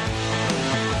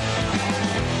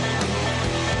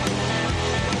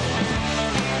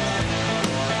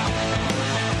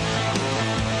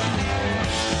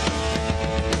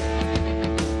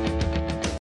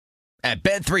 At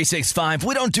Bet365,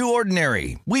 we don't do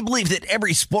ordinary. We believe that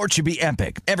every sport should be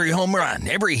epic. Every home run,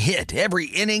 every hit, every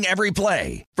inning, every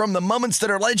play. From the moments that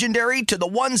are legendary to the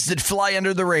ones that fly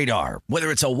under the radar.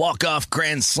 Whether it's a walk-off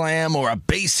grand slam or a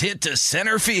base hit to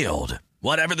center field.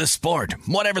 Whatever the sport,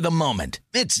 whatever the moment.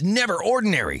 It's never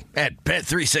ordinary at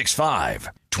Bet365.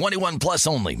 21 plus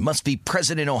only. Must be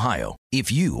present in Ohio.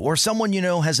 If you or someone you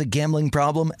know has a gambling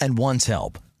problem and wants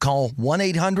help, call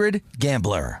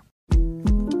 1-800-GAMBLER.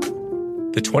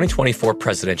 The 2024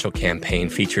 presidential campaign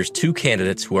features two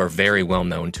candidates who are very well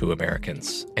known to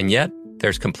Americans. And yet,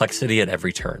 there's complexity at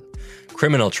every turn.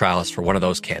 Criminal trials for one of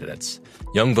those candidates.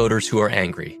 Young voters who are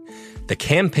angry. The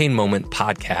Campaign Moment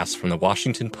podcast from the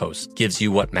Washington Post gives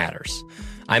you what matters.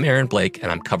 I'm Aaron Blake, and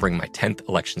I'm covering my 10th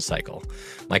election cycle.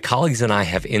 My colleagues and I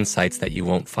have insights that you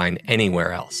won't find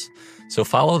anywhere else. So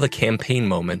follow the Campaign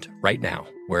Moment right now,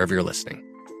 wherever you're listening.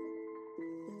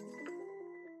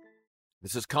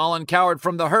 This is Colin Cowherd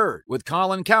from The Herd with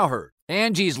Colin Cowherd.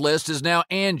 Angie's List is now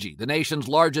Angie, the nation's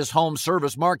largest home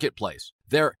service marketplace.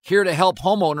 They're here to help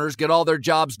homeowners get all their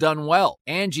jobs done well.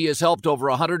 Angie has helped over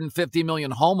 150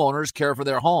 million homeowners care for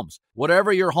their homes.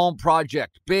 Whatever your home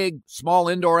project, big, small,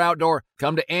 indoor, outdoor,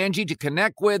 come to Angie to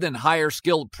connect with and hire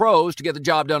skilled pros to get the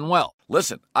job done well.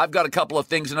 Listen, I've got a couple of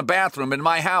things in a bathroom in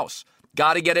my house.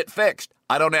 Got to get it fixed.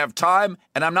 I don't have time,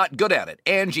 and I'm not good at it.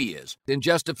 Angie is. In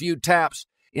just a few taps,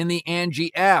 in the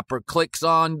Angie app or clicks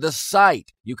on the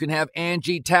site, you can have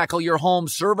Angie tackle your home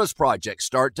service project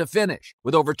start to finish.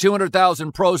 With over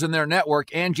 200,000 pros in their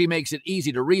network, Angie makes it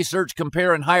easy to research,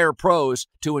 compare, and hire pros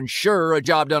to ensure a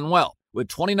job done well. With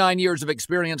 29 years of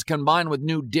experience combined with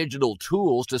new digital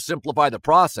tools to simplify the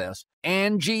process,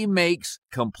 Angie makes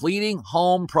completing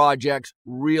home projects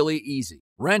really easy.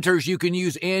 Renters, you can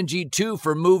use Angie too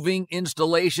for moving,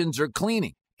 installations, or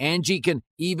cleaning. Angie can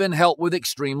even help with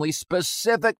extremely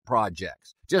specific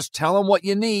projects. Just tell them what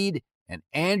you need, and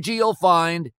Angie will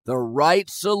find the right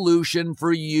solution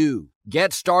for you.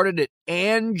 Get started at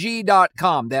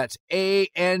Angie.com. That's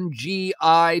ANGI.com,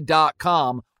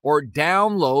 or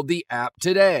download the app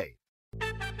today.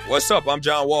 What's up? I'm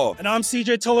John Wall. And I'm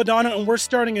CJ Toledano, and we're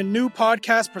starting a new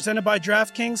podcast presented by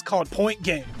DraftKings called Point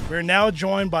Game. We're now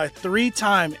joined by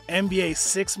three-time NBA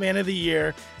Sixth Man of the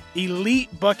Year,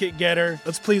 elite bucket getter.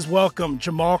 Let's please welcome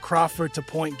Jamal Crawford to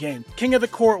Point Game. King of the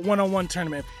Court one-on-one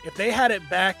tournament. If they had it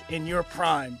back in your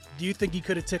prime, do you think you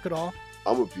could have took it all?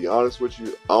 I'm going to be honest with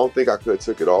you. I don't think I could have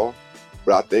took it all,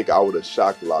 but I think I would have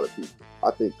shocked a lot of people.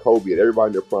 I think Kobe and everybody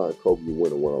in their prime, Kobe would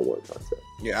win a one-on-one contest.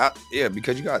 Yeah,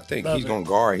 because you got to think he's going to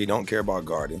guard. He don't care about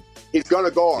guarding. He's going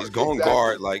to guard. He's going to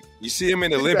guard. Like, you see him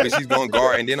in the Olympics, he's going to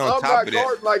guard. And then on top of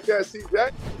that. Like that,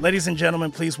 CJ. Ladies and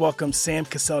gentlemen, please welcome Sam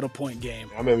Cassell to Point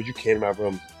Game. I remember you came out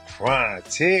from crying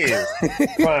tears.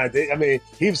 I mean,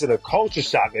 he was in a culture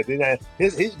shock. And then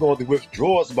he's going through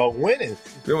withdrawals about winning.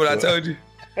 Remember what I told you?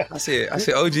 I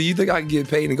said, OG, you think I can get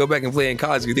paid and go back and play in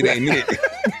college? You think I ain't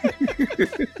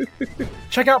it?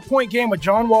 Check out Point Game with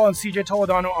John Wall and CJ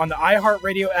Toledano on the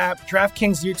iHeartRadio app,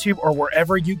 DraftKings YouTube, or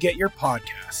wherever you get your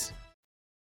podcasts.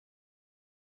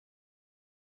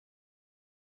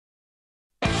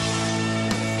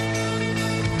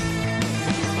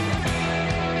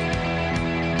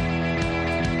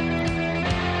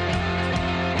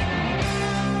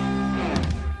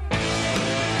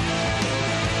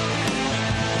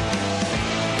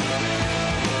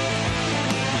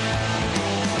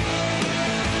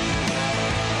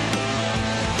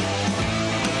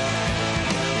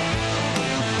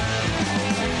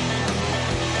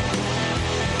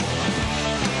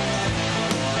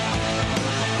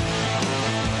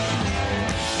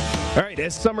 All right,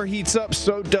 as summer heats up,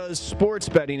 so does sports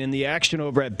betting and the action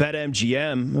over at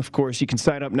BetMGM. Of course, you can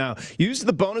sign up now. Use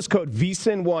the bonus code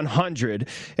VSIN100,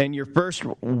 and your first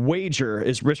wager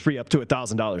is risk-free up to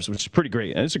 $1,000, which is pretty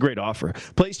great. And it's a great offer.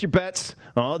 Place your bets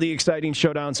on all the exciting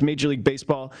showdowns, Major League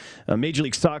Baseball, Major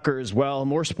League Soccer as well,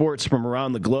 more sports from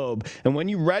around the globe. And when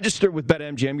you register with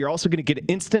BetMGM, you're also going to get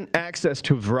instant access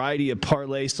to a variety of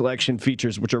parlay selection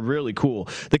features, which are really cool.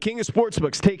 The king of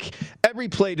sportsbooks take every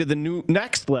play to the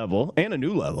next level. And a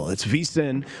new level. It's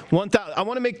VSIN 1000. I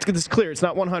want to make this clear. It's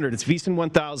not 100. It's VSIN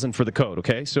 1000 for the code,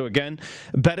 okay? So, again,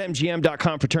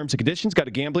 BetMGM.com for terms and conditions. Got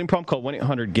a gambling problem? Call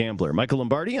 1-800-GAMBLER. Michael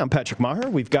Lombardi, I'm Patrick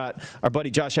Maher. We've got our buddy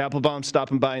Josh Applebaum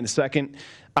stopping by in the second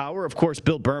hour. Of course,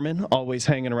 Bill Berman always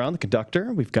hanging around, the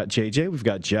conductor. We've got JJ. We've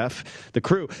got Jeff, the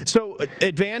crew. So,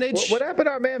 advantage. What happened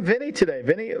to our man Vinny today?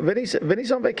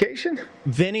 Vinny's on vacation?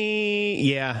 Vinny,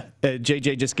 yeah.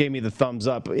 JJ just gave me the thumbs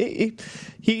up. He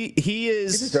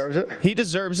deserves it. He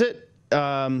deserves it.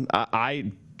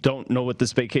 I don't know what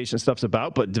this vacation stuff's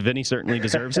about, but Vinny certainly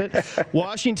deserves it.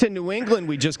 Washington, New England,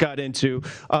 we just got into.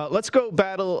 Let's go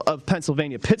Battle of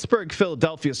Pennsylvania. Pittsburgh,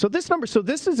 Philadelphia. So this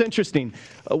is interesting.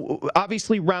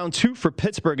 Obviously, round 2 for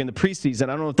Pittsburgh in the preseason.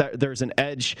 I don't know if there's an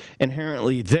edge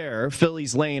inherently there.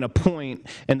 Philly's laying a point,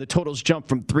 and the totals jump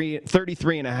from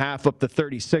 33.5 up to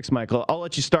 36, Michael. I'll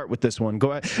let you start with this one.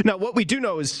 Go ahead. Now, what we do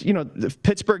know is, the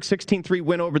Pittsburgh 16-3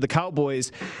 win over the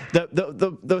Cowboys.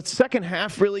 The second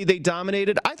half, really, they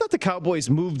dominated. I thought the Cowboys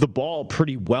moved the ball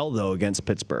pretty well, though, against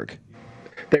Pittsburgh.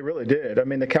 They really did. I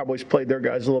mean, the Cowboys played their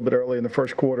guys a little bit early in the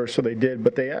first quarter, so they did.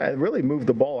 But they really moved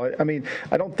the ball. I mean,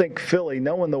 I don't think Philly,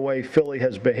 knowing the way Philly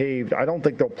has behaved, I don't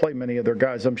think they'll play many of their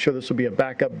guys. I'm sure this will be a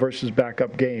backup versus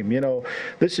backup game.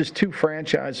 This is two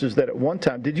franchises that at one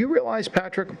time, did you realize,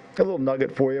 Patrick, a little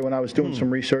nugget for you when I was doing some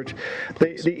research,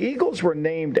 the Eagles were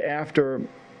named after...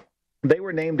 They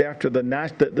were named after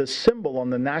the symbol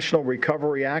on the National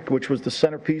Recovery Act, which was the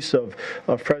centerpiece of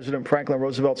President Franklin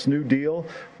Roosevelt's New Deal,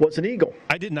 was an eagle.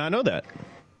 I did not know that.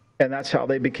 And that's how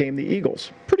they became the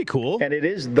Eagles. Pretty cool. And it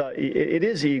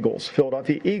is Eagles,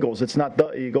 Philadelphia Eagles. It's not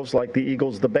the Eagles like the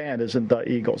Eagles, the band isn't the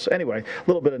Eagles. Anyway, a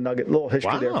little bit of nugget, little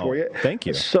history there for you. Thank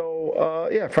you. So,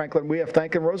 Franklin, we have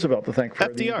Franklin Roosevelt to thank for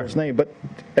FDR. The Eagles name, but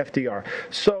FDR.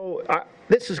 So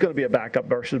this is going to be a backup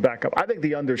versus backup. I think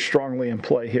the under's strongly in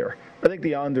play here. I think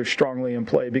the under's strongly in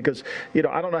play because, I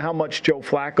don't know how much Joe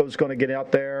Flacco's going to get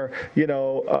out there,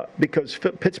 because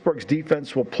Pittsburgh's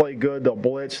defense will play good. They'll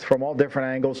blitz from all different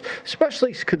angles,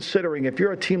 especially considering if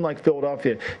you're a team like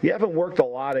Philadelphia, you haven't worked a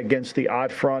lot against the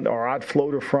odd front or odd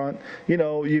floater front.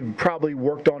 You've probably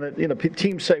worked on it.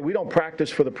 Teams say, we don't practice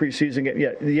for the preseason game.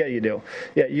 Yeah, you do.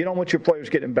 Yeah, you don't want your players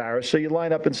getting embarrassed. So you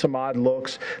line up in some odd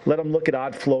looks, let them look at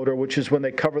odd floater, which is when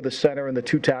they cover the center and the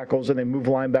two tackles and they move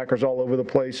linebackers all over the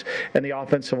place. And the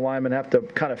offensive linemen have to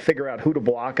kind of figure out who to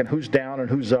block and who's down and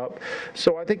who's up.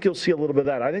 So I think you'll see a little bit of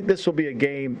that. I think this will be a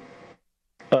game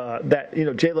that,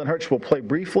 Jalen Hurts will play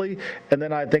briefly, and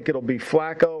then I think it'll be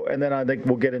Flacco, and then I think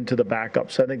we'll get into the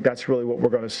backups. I think that's really what we're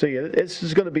going to see. This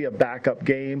is going to be a backup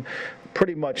game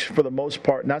pretty much for the most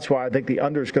part, and that's why I think the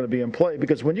under is going to be in play,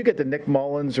 because when you get to Nick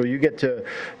Mullins or you get to,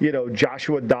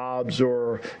 Joshua Dobbs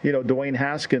or, Dwayne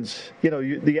Haskins,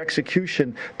 the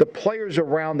execution, the players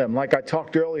around them, like I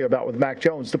talked earlier about with Mac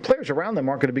Jones, the players around them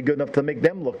aren't going to be good enough to make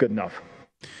them look good enough.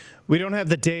 We don't have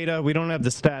the data. We don't have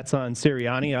the stats on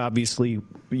Sirianni, obviously,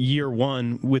 year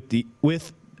one with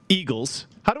Eagles.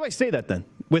 How do I say that then?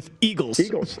 With Eagles.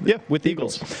 Yeah, with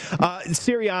Eagles.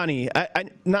 Sirianni, I'm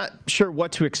not sure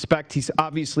what to expect. He's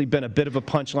obviously been a bit of a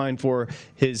punchline for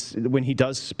when he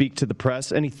does speak to the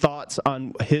press. Any thoughts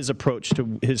on his approach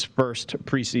to his first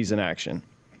preseason action?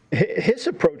 His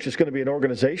approach is going to be an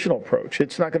organizational approach.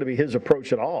 It's not going to be his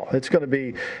approach at all. It's going to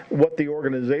be what the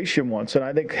organization wants. And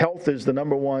I think health is the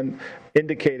number one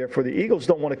indicator for the Eagles.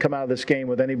 Don't want to come out of this game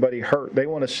with anybody hurt. They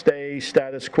want to stay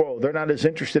status quo. They're not as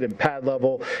interested in pad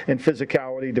level and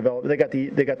physicality development.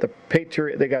 They got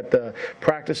the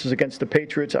practices against the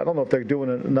Patriots. I don't know if they're doing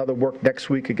another work next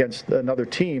week against another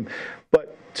team,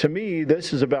 but to me,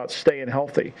 this is about staying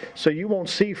healthy. So you won't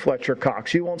see Fletcher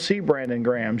Cox. You won't see Brandon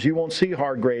Grahams. You won't see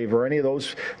Hargrave or any of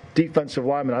those defensive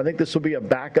linemen. I think this will be a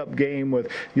backup game with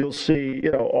you'll see,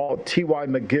 all T.Y.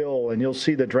 McGill, and you'll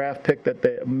see the draft pick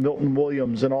Milton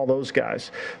Williams and all those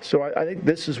guys. So I think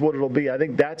this is what it'll be. I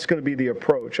think that's going to be the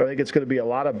approach. I think it's going to be a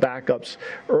lot of backups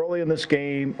early in this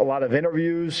game, a lot of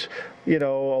interviews, a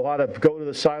lot of go to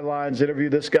the sidelines, interview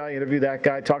this guy, interview that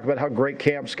guy, talk about how great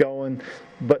camp's going,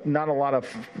 but not a lot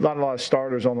of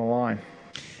starters on the line.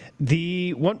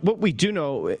 What we do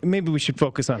know, maybe we should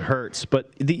focus on Hurts,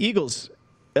 but the Eagles,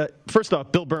 first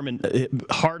off, Bill Berman,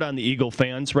 hard on the Eagle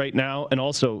fans right now, and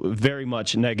also very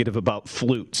much negative about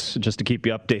flutes, just to keep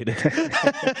you updated.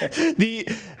 The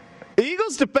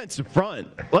Eagles' defensive front,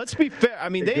 let's be fair. I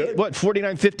mean,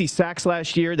 49-50 sacks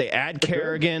last year. They add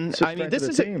Kerrigan. I mean, this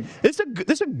is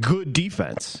a good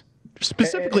defense,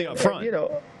 specifically up front.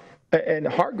 And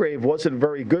Hargrave wasn't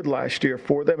very good last year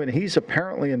for them, and he's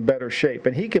apparently in better shape.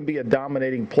 And he can be a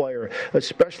dominating player,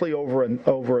 especially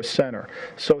over a center.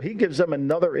 So he gives them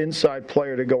another inside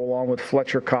player to go along with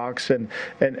Fletcher Cox and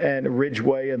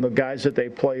Ridgeway and the guys that they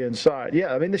play inside.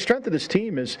 Yeah, I mean, the strength of this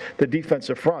team is the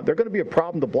defensive front. They're going to be a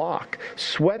problem to block.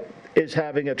 Sweat is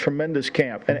having a tremendous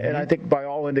camp, and I think by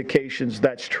all indications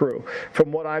that's true.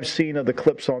 From what I've seen of the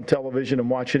clips on television and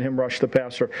watching him rush the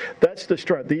passer, that's the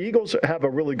strength. The Eagles have a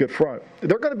really good front.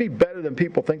 They're going to be better than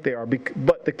people think they are,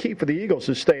 but the key for the Eagles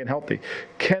is staying healthy.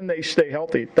 Can they stay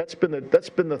healthy? That's been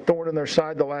the thorn in their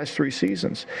side the last 3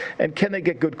 seasons. And can they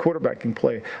get good quarterbacking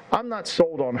play? I'm not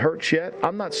sold on Hurts yet.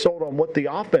 I'm not sold on what the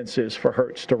offense is for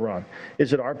Hurts to run.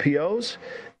 Is it RPOs?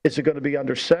 Is it going to be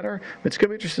under center? It's going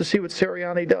to be interesting to see what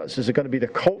Sirianni does. Is it going to be the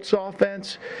Colts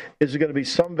offense? Is it going to be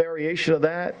some variation of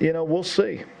that? We'll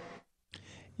see.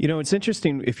 It's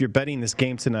interesting if you're betting this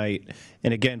game tonight,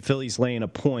 and again, Philly's laying a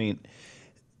point.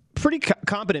 Pretty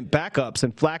competent backups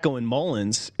in Flacco and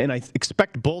Mullins, and I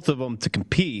expect both of them to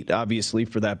compete, obviously,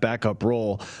 for that backup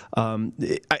role.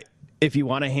 If you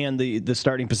want to hand the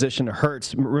starting position to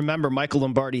Hurts, remember Michael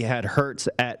Lombardi had Hurts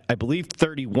at, I believe,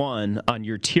 31 on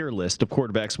your tier list of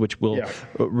quarterbacks, which will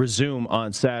resume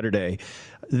on Saturday.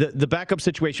 The backup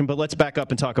situation, but let's back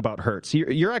up and talk about Hurts.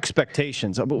 Your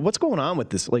expectations. What's going on with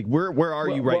this? Like, where are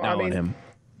you right now on him?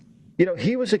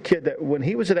 He was a kid that when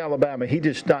he was at Alabama, he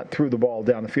just not threw the ball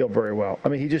down the field very well. I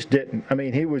mean, he just didn't. I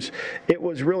mean, it was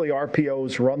really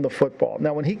RPOs, run the football.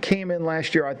 Now, when he came in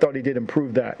last year, I thought he did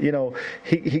improve that.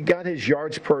 He got his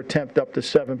yards per attempt up to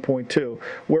 7.2,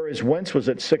 whereas Wentz was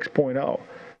at 6.0.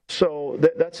 So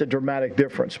that's a dramatic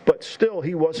difference. But still,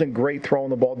 he wasn't great throwing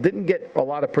the ball. Didn't get a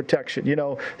lot of protection.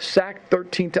 Sacked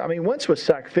 13 times. I mean, Wentz was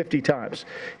sacked 50 times.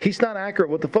 He's not accurate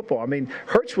with the football. I mean,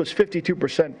 Hurts was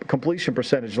 52% completion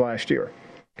percentage last year.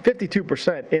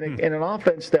 52% in an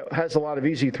offense that has a lot of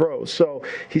easy throws. So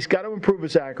he's got to improve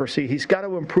his accuracy. He's got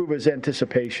to improve his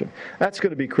anticipation. That's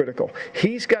going to be critical.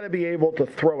 He's got to be able to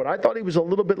throw it. I thought he was a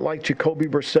little bit like Jacoby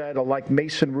Brissett or like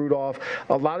Mason Rudolph.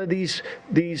 A lot of these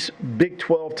Big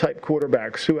 12 type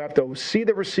quarterbacks who have to see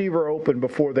the receiver open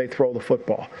before they throw the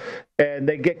football. And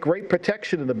they get great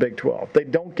protection in the Big 12. They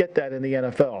don't get that in the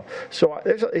NFL. So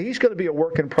he's going to be a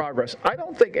work in progress. I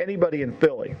don't think anybody in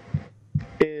Philly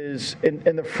is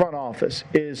in the front office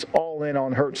is all in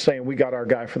on Hurts saying we got our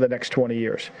guy for the next 20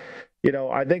 years.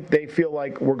 I think they feel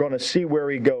like we're going to see where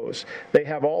he goes. They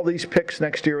have all these picks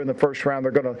next year in the first round.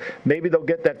 Maybe they'll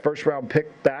get that first round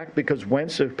pick back because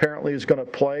Wentz apparently is going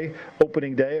to play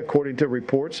opening day, according to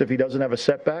reports, if he doesn't have a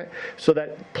setback. So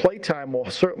that play time will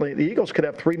certainly, the Eagles could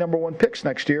have 3 number 1 picks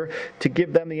next year to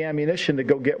give them the ammunition to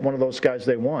go get one of those guys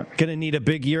they want. Going to need a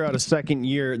big year out of second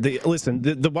year.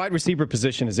 The wide receiver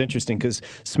position is interesting because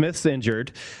Smith's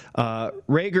injured.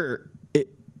 Reagor,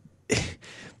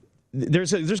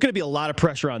 There's going to be a lot of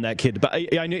pressure on that kid, but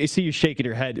I see you shaking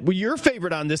your head. Well, your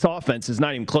favorite on this offense is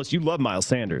not even close. You love Miles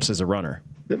Sanders as a runner.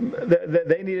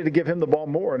 They needed to give him the ball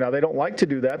more. Now, they don't like to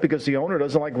do that because the owner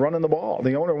doesn't like running the ball.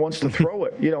 The owner wants to throw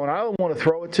it, and I want to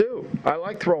throw it too. I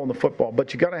like throwing the football,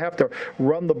 but you got to have to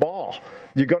run the ball.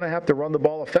 you're going to have to run the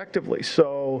ball effectively.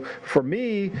 So for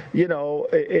me,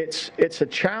 it's a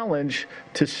challenge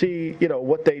to see,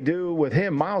 what they do with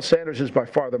him. Miles Sanders is by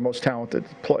far the most talented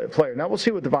player. Now we'll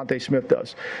see what Devontae Smith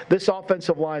does. This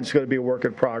offensive line is going to be a work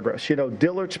in progress.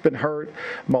 Dillard's been hurt.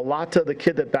 Malata, the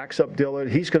kid that backs up Dillard,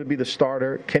 he's going to be the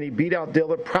starter. Can he beat out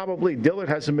Dillard? Probably. Dillard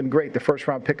hasn't been great, the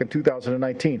first-round pick in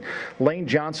 2019. Lane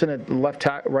Johnson at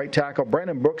right tackle.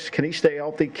 Brandon Brooks, can he stay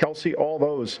healthy? Kelsey, all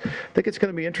those. I think it's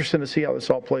going to be interesting to see how this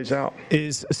all plays out.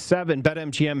 Is 7,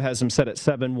 BetMGM has him set at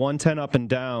 7, 110 up and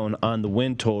down on the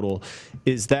win total.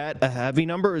 Is that a heavy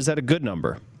number or is that a good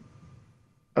number?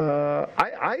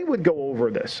 I would go over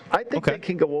this. I think they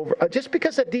can go over. Just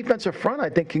because that defensive front, I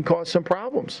think, can cause some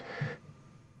problems.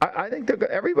 I think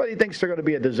everybody thinks they're going to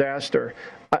be a disaster.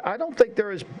 I don't think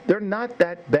they're not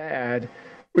that bad.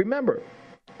 Remember,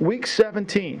 Week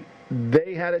 17,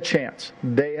 they had a chance.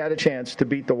 They had a chance to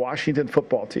beat the Washington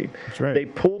football team. That's right. They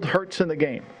pulled Hurts in the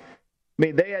game. I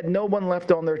mean, they had no one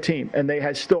left on their team, and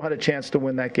they still had a chance to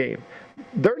win that game.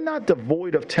 They're not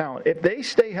devoid of talent. If they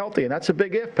stay healthy, and that's a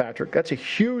big if, Patrick, that's a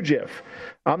huge if,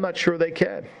 I'm not sure they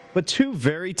can. But two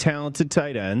very talented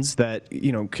tight ends that,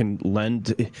 can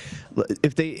lend.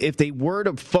 If they were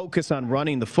to focus on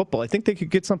running the football, I think they could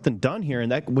get something done here,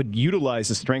 and that would utilize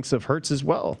the strengths of Hurts as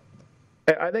well.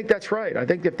 I think that's right. I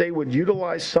think if they would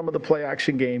utilize some of the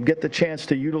play-action game, get the chance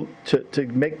to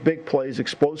make big plays,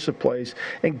 explosive plays,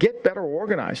 and get better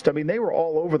organized. I mean, they were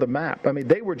all over the map. I mean,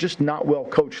 they were just not well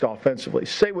coached offensively.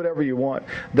 Say whatever you want.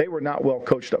 They were not well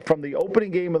coached up. From the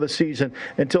opening game of the season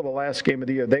until the last game of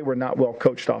the year, they were not well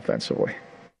coached offensively.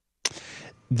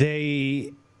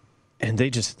 They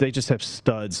just have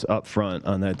studs up front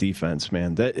on that defense,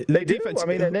 man. They do. I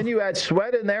mean, and then you add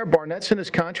Sweat in there. Barnett's in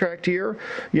his contract year.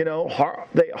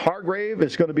 Hargrave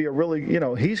is going to be a really,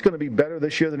 he's going to be better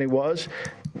this year than he was.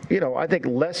 I think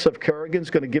less of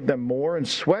Kerrigan's going to give them more, and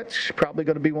Sweat's probably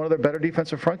going to be one of their better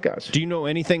defensive front guys. Do you know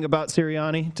anything about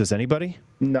Sirianni? Does anybody?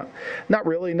 No, not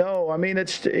really. No. I mean,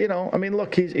 it's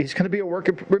look, he's going to be a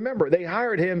worker. Remember, they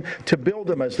hired him to build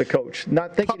him as the coach,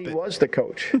 not thinking he was the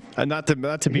coach. And not to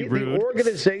be rude. The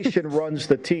organization runs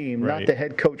the team, right. Not the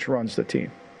head coach runs the team.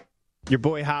 Your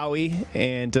boy Howie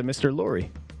and Mr. Lurie.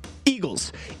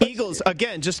 Eagles,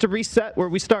 again, just to reset where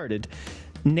we started,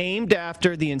 named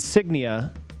after the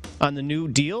insignia on the New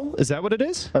Deal. Is that what it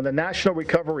is? On the National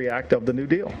Recovery Act of the New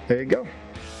Deal. There you go.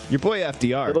 Your boy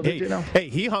FDR. Hey,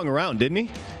 he hung around, didn't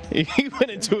he? He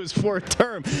went into his fourth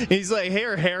term. He's like,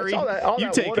 "Here, Harry, all that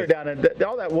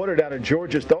water down in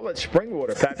Georgia, all that spring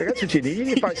water, Patrick. That's what you need. You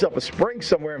need to find yourself a spring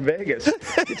somewhere in Vegas.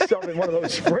 Get yourself in one of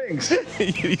those springs."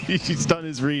 He's done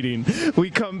his reading. We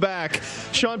come back.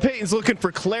 Sean Payton's looking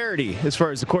for clarity as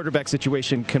far as the quarterback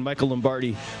situation. Can Michael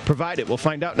Lombardi provide it? We'll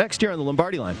find out next year on the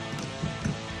Lombardi Line.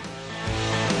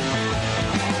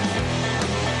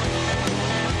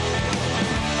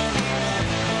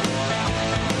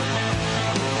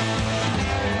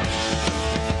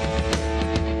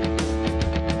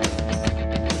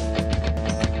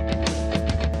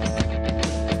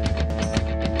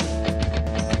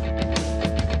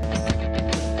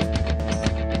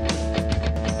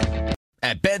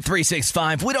 At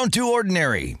Bet365, we don't do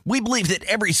ordinary. We believe that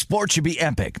every sport should be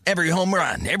epic. Every home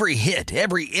run, every hit,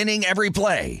 every inning, every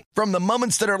play. From the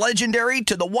moments that are legendary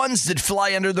to the ones that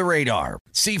fly under the radar.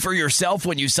 See for yourself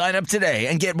when you sign up today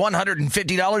and get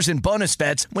 $150 in bonus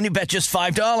bets when you bet just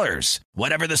 $5.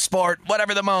 Whatever the sport,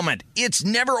 whatever the moment, it's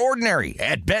never ordinary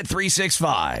at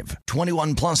Bet365.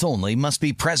 21 plus only. Must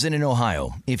be present in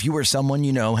Ohio. If you or someone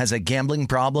you know has a gambling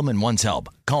problem and wants help,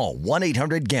 call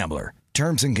 1-800-GAMBLER.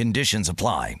 Terms and conditions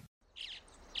apply.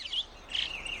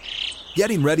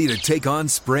 Getting ready to take on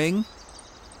spring?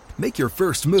 Make your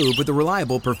first move with the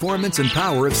reliable performance and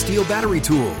power of Steel battery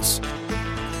tools.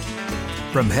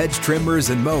 From hedge trimmers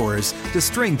and mowers to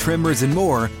string trimmers and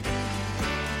more,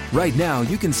 right now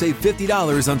you can save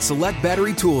 $50 on select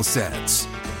battery tool sets.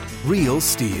 Real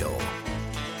Steel.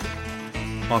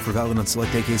 Offer valid on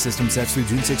select AK system sets through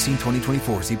June 16,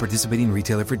 2024. See participating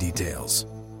retailer for details.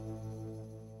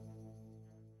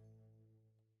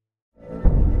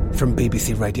 From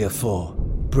BBC Radio 4,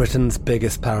 Britain's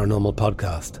biggest paranormal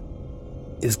podcast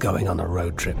is going on a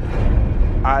road trip.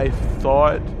 I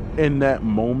thought in that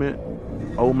moment,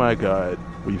 oh my God,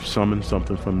 we've summoned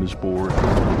something from this board.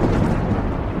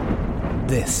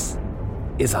 This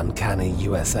is Uncanny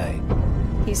USA.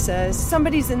 He says,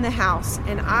 somebody's in the house,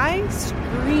 and I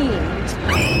screamed.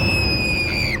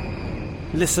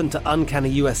 Listen to Uncanny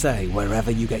USA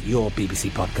wherever you get your BBC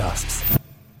podcasts,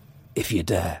 if you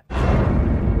dare.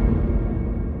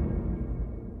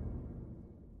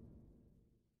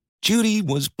 Judy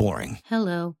was boring.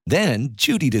 Hello. Then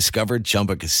Judy discovered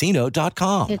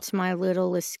ChumbaCasino.com. It's my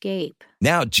little escape.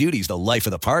 Now Judy's the life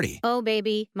of the party. Oh,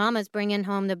 baby, mama's bringing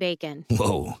home the bacon.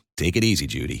 Whoa, take it easy,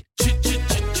 Judy.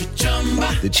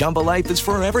 The Chumba life is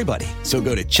for everybody. So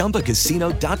go to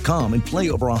ChumbaCasino.com and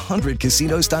play over 100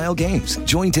 casino-style games.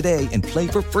 Join today and play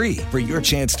for free for your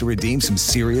chance to redeem some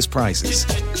serious prizes.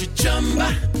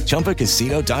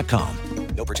 ChumbaCasino.com.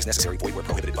 No purchase necessary. Void where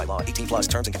prohibited by law. 18+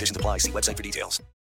 terms and conditions apply. See website for details.